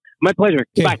 My pleasure.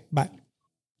 Okay, bye.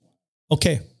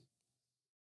 Okay.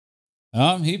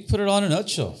 He put it on in a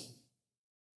nutshell.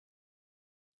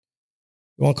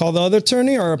 You want to call the other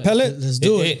attorney or appellate? Let's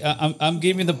do it. I'm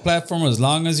giving the platform as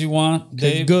long as you want,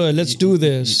 Dave. Okay, good. Let's do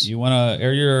this. You want to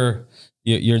air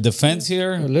your defense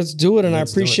here? Let's do it. And I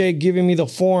appreciate giving me the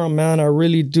forum, man. I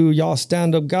really do. Y'all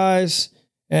stand up guys.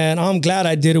 And I'm glad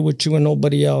I did it with you and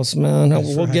nobody else, man.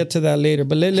 We'll get to that later.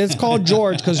 But let's call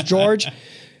George, because George...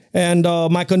 And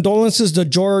my condolences to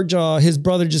George. His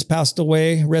brother just passed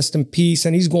away. Rest in peace.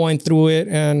 And he's going through it.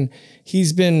 And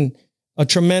he's been a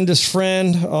tremendous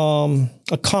friend,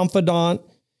 a confidant.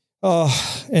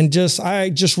 And I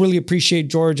just really appreciate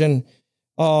George, and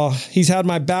he's had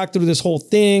my back through this whole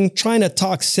thing, trying to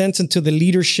talk sense into the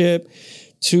leadership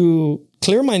to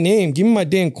clear my name, give me my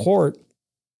day in court.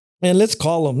 And let's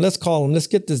call him. Let's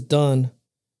get this done.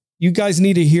 You guys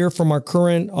need to hear from our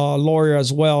current lawyer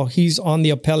as well. He's on the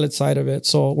appellate side of it.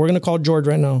 So we're going to call George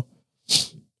right now.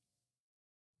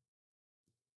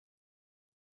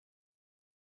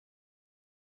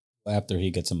 After he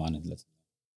gets him on it.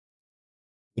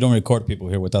 We don't record people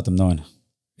here without them knowing.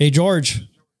 Hey, George.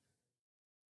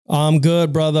 I'm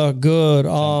good, brother. Good.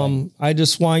 I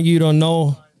just want you to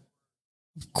know.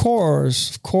 Of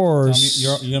course.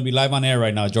 You're going to be live on air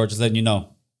right now. George is letting you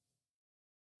know.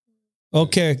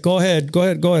 Okay. Go ahead.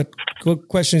 What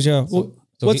questions you have?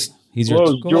 He's your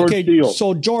George Steele.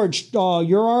 So George,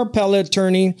 you're our appellate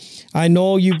attorney. I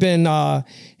know you've been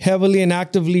heavily and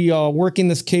actively working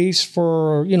this case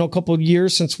for a couple of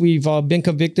years since we've been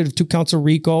convicted of 2 counts of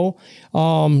RICO.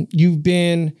 You've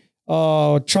been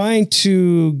trying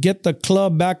to get the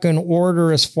club back in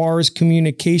order as far as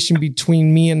communication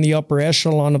between me and the upper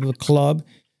echelon of the club.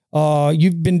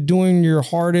 You've been doing your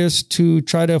hardest to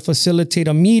try to facilitate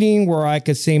a meeting where I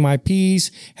could say my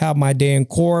piece, have my day in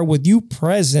court with you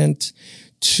present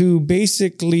to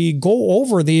basically go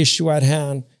over the issue at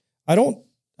hand. I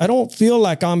don't feel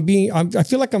like I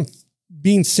feel like I'm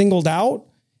being singled out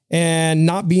and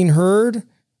not being heard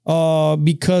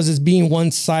because it's being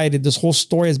one-sided. This whole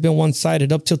story has been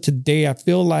one-sided up till today. I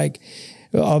feel like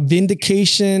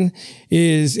vindication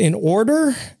is in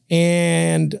order.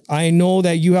 And I know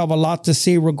that you have a lot to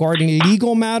say regarding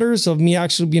legal matters of me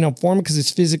actually being an informant, because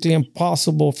it's physically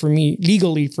impossible for me,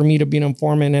 legally, for me to be an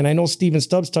informant. And I know Stephen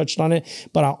Stubbs touched on it,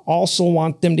 but I also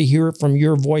want them to hear it from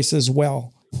your voice as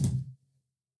well.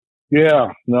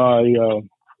 Yeah, no, I'm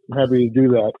happy to do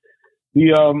that.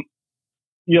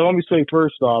 Let me say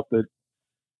first off that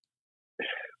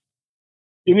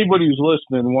anybody who's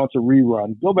listening and wants a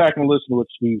rerun, go back and listen to what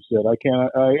Steve said.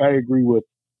 I agree with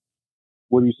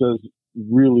what he says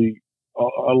really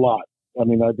a lot. I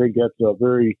mean, I think that's a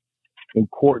very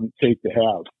important take to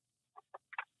have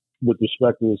with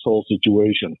respect to this whole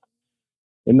situation.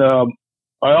 And I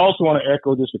also want to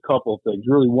echo just a couple of things,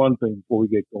 really one thing before we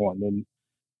get going. And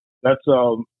that's,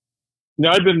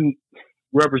 I've been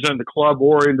representing the club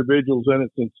or individuals in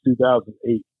it since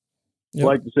 2008. Yep. I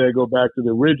like to say I go back to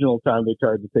the original time they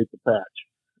tried to take the patch.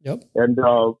 Yep. And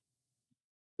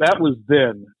that was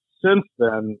then. Since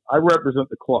then, I represent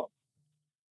the club.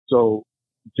 So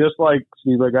just like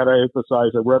Steve, I got to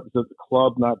emphasize I represent the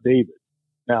club, not David.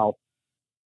 Now,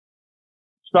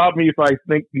 stop me if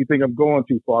you think I'm going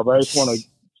too far, but I just want to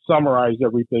summarize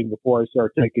everything before I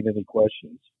start taking any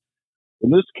questions.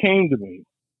 When this came to me,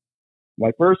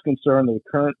 my first concern, the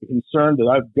current concern that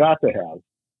I've got to have,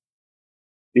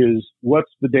 is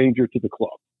what's the danger to the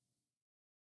club?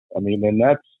 I mean, and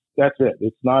that's it.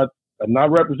 It's not. I'm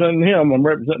not representing him. I'm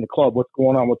representing the club. What's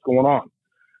going on?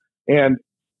 And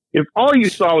if all you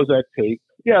saw was that tape,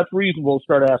 yeah, it's reasonable to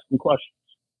start asking questions.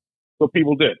 So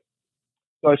people did.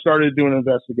 So I started doing an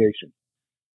investigation.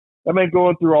 I mean,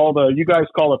 going through all you guys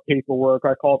call it paperwork.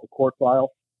 I call it the court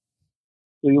file.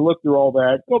 So you look through all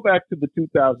that. Go back to the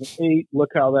 2008. Look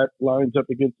how that lines up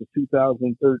against the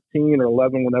 2013 or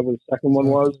 11, whenever the second one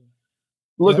was.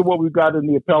 Look at what we've got in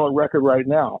the appellate record right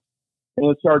now.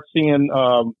 And start seeing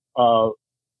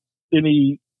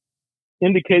any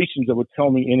indications that would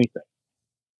tell me anything.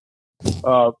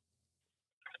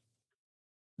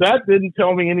 That didn't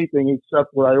tell me anything except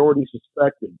what I already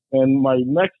suspected. And my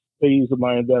next phase of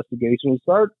my investigation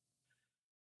was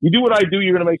you do what I do,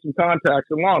 you're going to make some contacts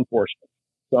in law enforcement.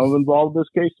 Some involved in this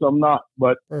case, some not.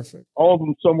 But Perfect. All of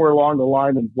them somewhere along the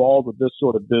line involved with this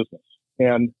sort of business.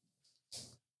 And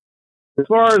as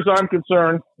far as I'm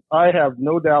concerned, I have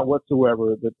no doubt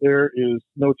whatsoever that there is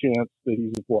no chance that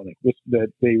he's informing. That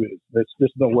David is. There's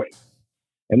just no way.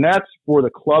 And that's for the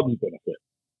club's benefit.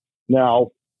 Now,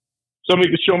 somebody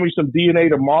could show me some DNA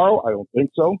tomorrow. I don't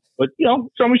think so. But,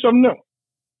 show me something new.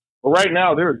 But right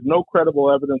now, there is no credible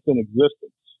evidence in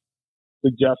existence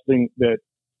suggesting that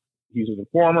he's an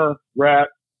informer, rat,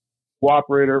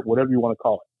 cooperator, whatever you want to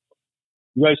call it.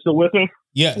 You guys still with me?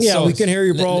 Yeah, so we can hear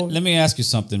you, bro. Let me ask you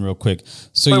something real quick.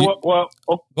 So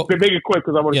okay, make it quick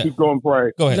because I want to keep going before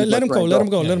I... Go ahead. Let him go. Let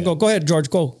him go. Go ahead, George.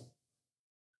 Go.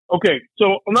 Okay,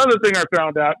 so another thing I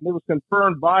found out, and it was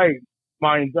confirmed by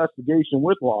my investigation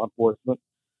with law enforcement,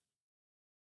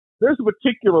 there's a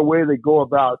particular way they go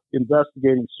about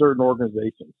investigating certain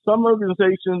organizations. Some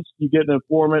organizations, you get an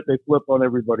informant, they flip on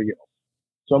everybody else.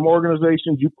 Some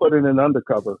organizations, you put in an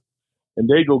undercover, and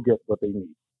they go get what they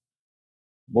need.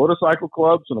 Motorcycle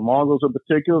clubs and the Mongols in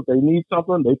particular, if they need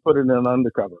something, they put it in an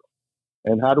undercover.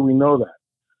 And how do we know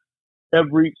that?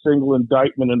 Every single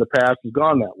indictment in the past has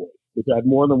gone that way. They've had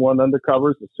more than one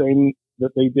undercovers. The same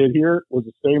that they did here was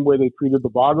the same way they treated the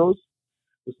Vagos,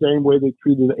 the same way they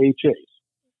treated the HAs.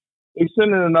 They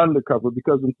send in an undercover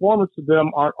because informants to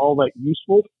them aren't all that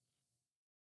useful.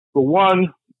 For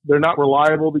one, they're not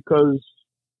reliable because,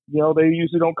 they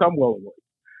usually don't come willingly.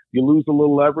 You lose a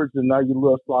little leverage and now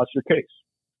you lost your case.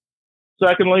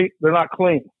 Secondly, they're not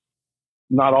clean.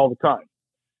 Not all the time.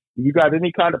 If you got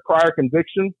any kind of prior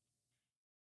conviction,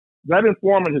 that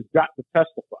informant has got to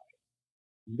testify.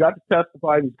 He's got to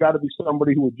testify. He's got to be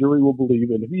somebody who a jury will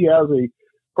believe in. If he has a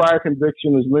prior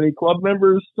conviction, as many club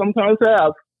members sometimes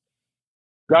have,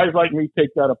 guys like me take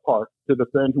that apart to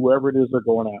defend whoever it is they're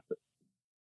going after.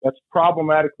 That's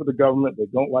problematic for the government. They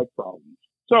don't like problems.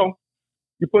 So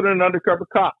you put in an undercover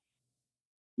cop.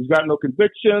 He's got no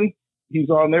conviction. He's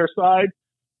on their side,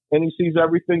 and he sees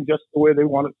everything just the way they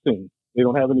want it seen. They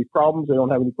don't have any problems. They don't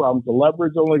have any problems to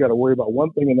leverage. They only got to worry about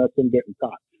one thing, and that's him getting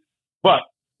caught. But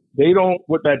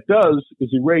what that does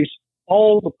is erase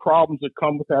all the problems that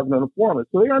come with having an informant.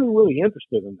 So they aren't even really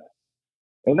interested in that.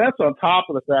 And that's on top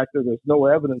of the fact that there's no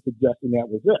evidence suggesting that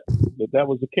was it, that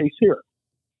was the case here.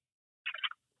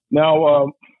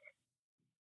 Now,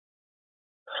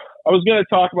 I was going to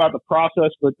talk about the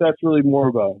process, but that's really more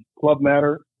of a club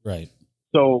matter. Right.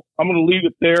 So I'm going to leave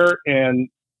it there, and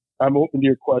I'm open to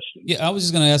your questions. Yeah, I was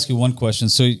just going to ask you one question.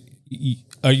 So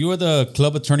are you the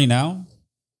club attorney now?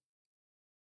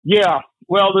 Yeah.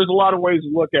 Well, there's a lot of ways to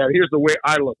look at it. Here's the way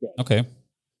I look at it. Okay.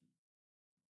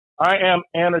 I am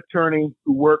an attorney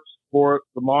who works for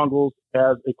the Mongols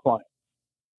as a client.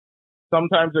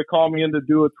 Sometimes they call me in to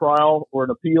do a trial or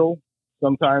an appeal.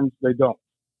 Sometimes they don't.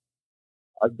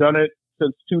 I've done it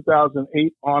since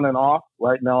 2008 on and off.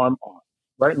 Right now I'm on.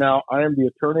 Right now I am the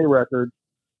attorney of record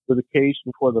for the case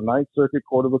before the Ninth Circuit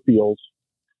Court of Appeals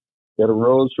that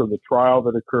arose from the trial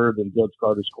that occurred in Judge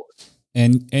Carter's court.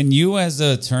 And you as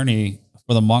the attorney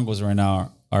for the Mongols right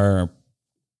now are,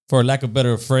 for lack of a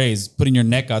better phrase, putting your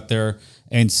neck out there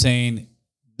and saying,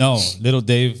 no, little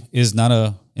Dave is not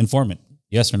a informant.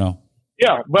 Yes or no?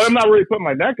 Yeah, but I'm not really putting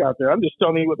my neck out there. I'm just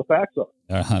telling you what the facts are.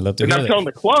 I love to and hear I'm telling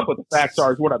the club what the facts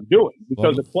are is what I'm doing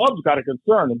because the club's got a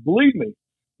concern. And believe me,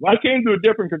 if I came to a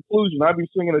different conclusion, I'd be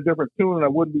singing a different tune and I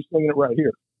wouldn't be singing it right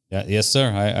here. Yeah, yes,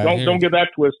 sir. Don't get that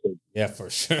twisted. Yeah, for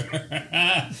sure.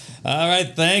 All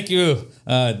right, thank you,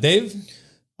 Dave.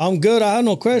 I'm good. I have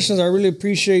no questions. I really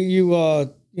appreciate you,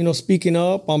 speaking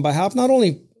up on behalf, not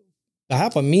only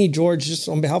behalf of me, George, just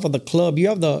on behalf of the club. You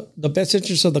have the best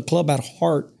interests of the club at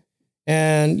heart.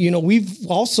 And, we've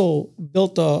also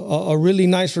built a really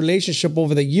nice relationship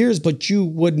over the years, but you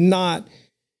would not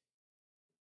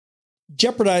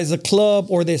jeopardize the club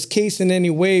or this case in any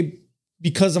way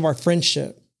because of our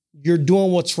friendship. You're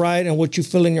doing what's right and what you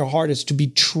feel in your heart is to be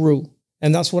true.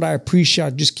 And that's what I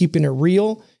appreciate, just keeping it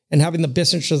real and having the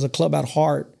best interests of the club at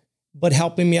heart, but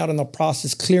helping me out in the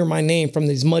process, clear my name from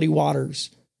these muddy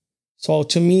waters. So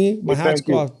to me, my hats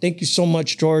go off. Thank you so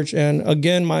much, George. And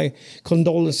again, my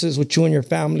condolences with you and your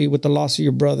family with the loss of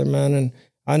your brother, man. And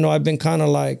I know I've been kind of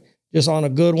like just on a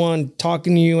good one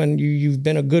talking to you, and you've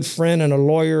been a good friend and a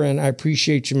lawyer, and I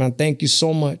appreciate you, man. Thank you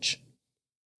so much.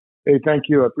 Hey, thank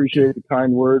you. I appreciate the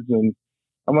kind words. And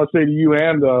I'm going to say to you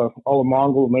and all of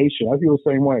Mongol Nation, I feel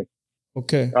the same way.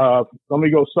 Okay. Let me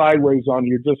go sideways on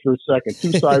you just for a second.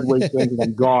 2 sideways things and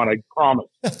I'm gone. I promise.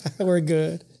 We're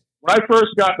good. When I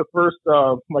first got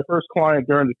my first client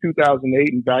during the 2008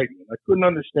 indictment, I couldn't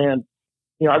understand.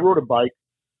 I rode a bike,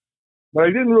 but I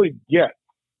didn't really get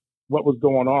what was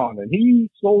going on. And he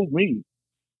sold me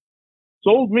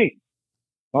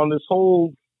on this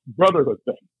whole brotherhood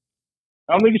thing.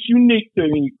 I don't think it's unique to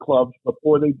any clubs, but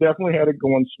boy, they definitely had it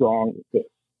going strong with this.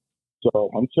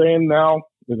 So I'm saying now,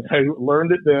 I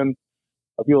learned it then.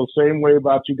 I feel the same way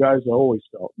about you guys I always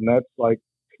felt. And that's like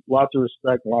lots of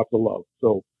respect and lots of love.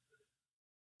 So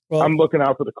I'm looking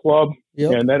out for the club,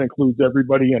 and that includes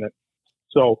everybody in it.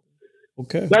 So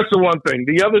that's the one thing.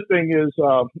 The other thing is,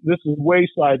 this is way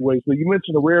sideways, but you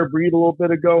mentioned a rare breed a little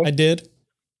bit ago. I did.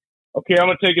 Okay, I'm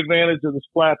going to take advantage of this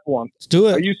platform. Let's do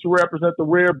it. I used to represent the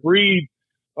rare breed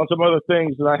on some other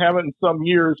things, and I haven't in some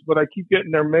years, but I keep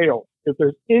getting their mail. If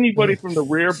there's anybody from the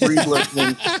rare breed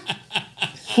listening,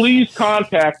 please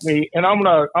contact me, and I'm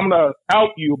gonna out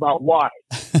you about why.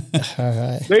 All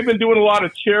right. They've been doing a lot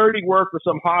of charity work for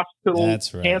some hospital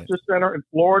cancer center in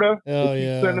Florida. Oh,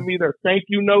 yeah. Sending me their thank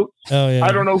you notes. Oh, yeah.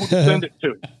 I don't know who to send it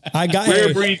to.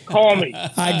 Rare breed, call me.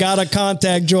 I got a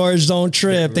contact, George. Don't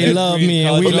trip. They love me,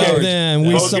 and we love them.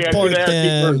 We support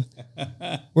them.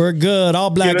 We're good. All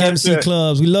Black MC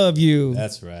clubs. We love you.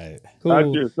 That's right.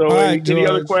 Cool. So any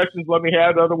other questions, let me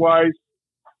have. Otherwise,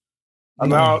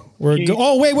 I'm out.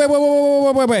 Oh,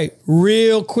 wait.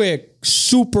 Real quick.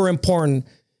 Super important.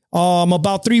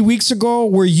 About 3 weeks ago,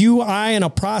 were you, I, and a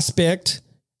prospect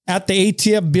at the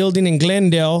ATF building in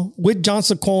Glendale with John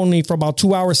Ciccone for about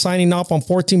 2 hours signing off on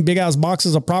 14 big ass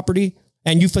boxes of property,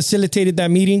 and you facilitated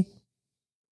that meeting?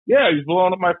 Yeah, he's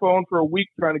blowing up my phone for a week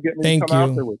trying to get me to come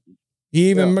out there with you. He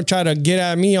even tried to get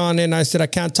at me on it, and I said, I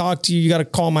can't talk to you. You got to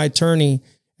call my attorney.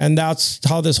 And that's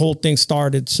how this whole thing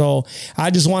started. So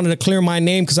I just wanted to clear my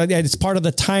name because it's part of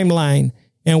the timeline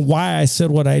and why I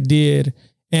said what I did.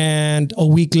 And a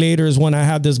week later is when I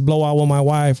had this blowout with my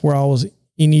wife where I was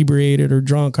inebriated or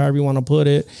drunk, however you want to put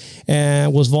it,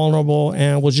 and was vulnerable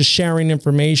and was just sharing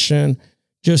information,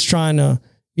 just trying to,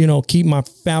 keep my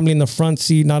family in the front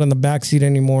seat, not in the back seat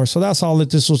anymore. So that's all that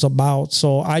this was about.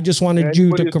 So I just wanted you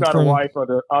to confirm. Got a wife ought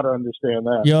to understand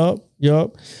that.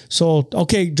 Yep. So,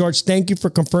 okay, George, thank you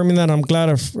for confirming that. I'm glad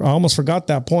I almost forgot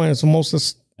that point. It's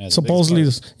supposedly,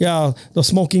 the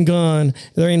smoking gun.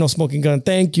 There ain't no smoking gun.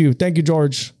 Thank you,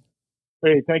 George.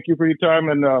 Hey, thank you for your time,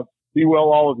 and be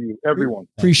well, all of you, everyone.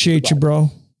 Appreciate you, bro.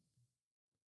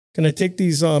 Can I take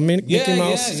these Mickey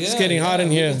Mouse? It's getting hot in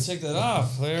here. Take that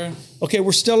off, Claire. Okay,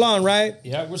 we're still on, right?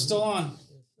 Yeah, we're still on.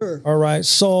 Sure. All right.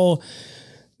 So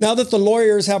now that the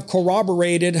lawyers have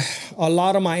corroborated a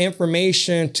lot of my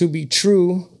information to be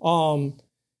true,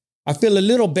 I feel a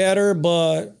little better.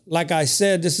 But like I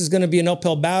said, this is going to be an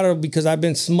uphill battle because I've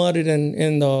been smutted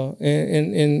in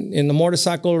the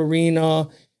motorcycle arena,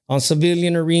 on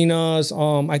civilian arenas.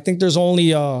 I think there's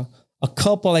only a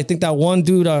couple. I think that one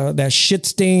dude, that shit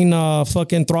stain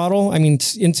fucking Throttle. I mean,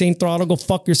 Insane Throttle. Go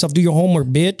fuck yourself. Do your homework,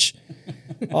 bitch.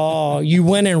 You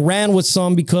went and ran with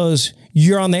some because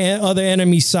you're on the other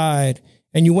enemy side.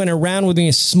 And you went and ran with me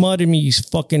and smutted me, you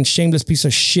fucking shameless piece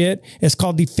of shit. It's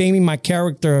called defaming my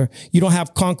character. You don't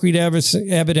have concrete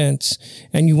evidence.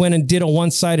 And you went and did a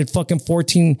one-sided fucking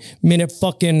 14-minute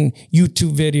fucking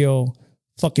YouTube video.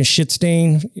 Fucking shit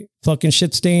stain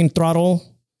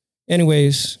Throttle.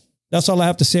 Anyways, that's all I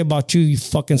have to say about you, you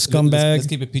fucking scumbag. Let's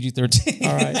keep it PG-13.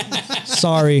 All right.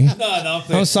 Sorry.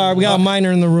 I'm sorry. We got a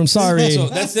minor in the room. Sorry. So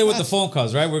that's it with the phone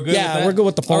calls, right? We're good with that? We're good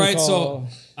with the phone calls. All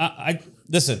right, so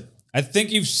listen, I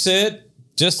think you've said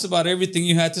just about everything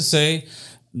you had to say.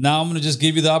 Now I'm going to just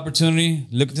give you the opportunity,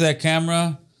 look into that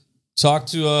camera, talk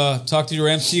to your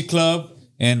MC club,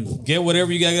 and get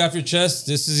whatever you got to get off your chest.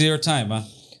 This is your time, huh?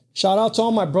 Shout out to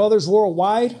all my brothers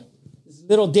worldwide.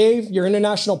 Little Dave, your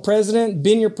international president,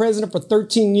 been your president for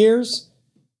 13 years.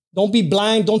 Don't be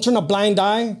blind. Don't turn a blind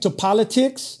eye to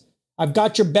politics. I've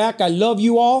got your back. I love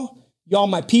you all. Y'all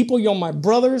my people. Y'all my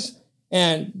brothers.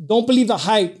 And don't believe the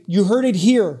hype. You heard it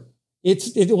here.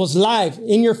 It was live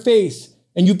in your face.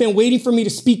 And you've been waiting for me to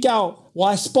speak out. Well,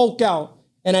 I spoke out.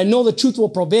 And I know the truth will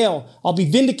prevail. I'll be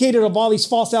vindicated of all these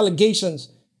false allegations.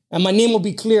 And my name will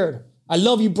be cleared. I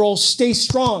love you, bro. Stay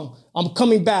strong. I'm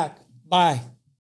coming back. Bye.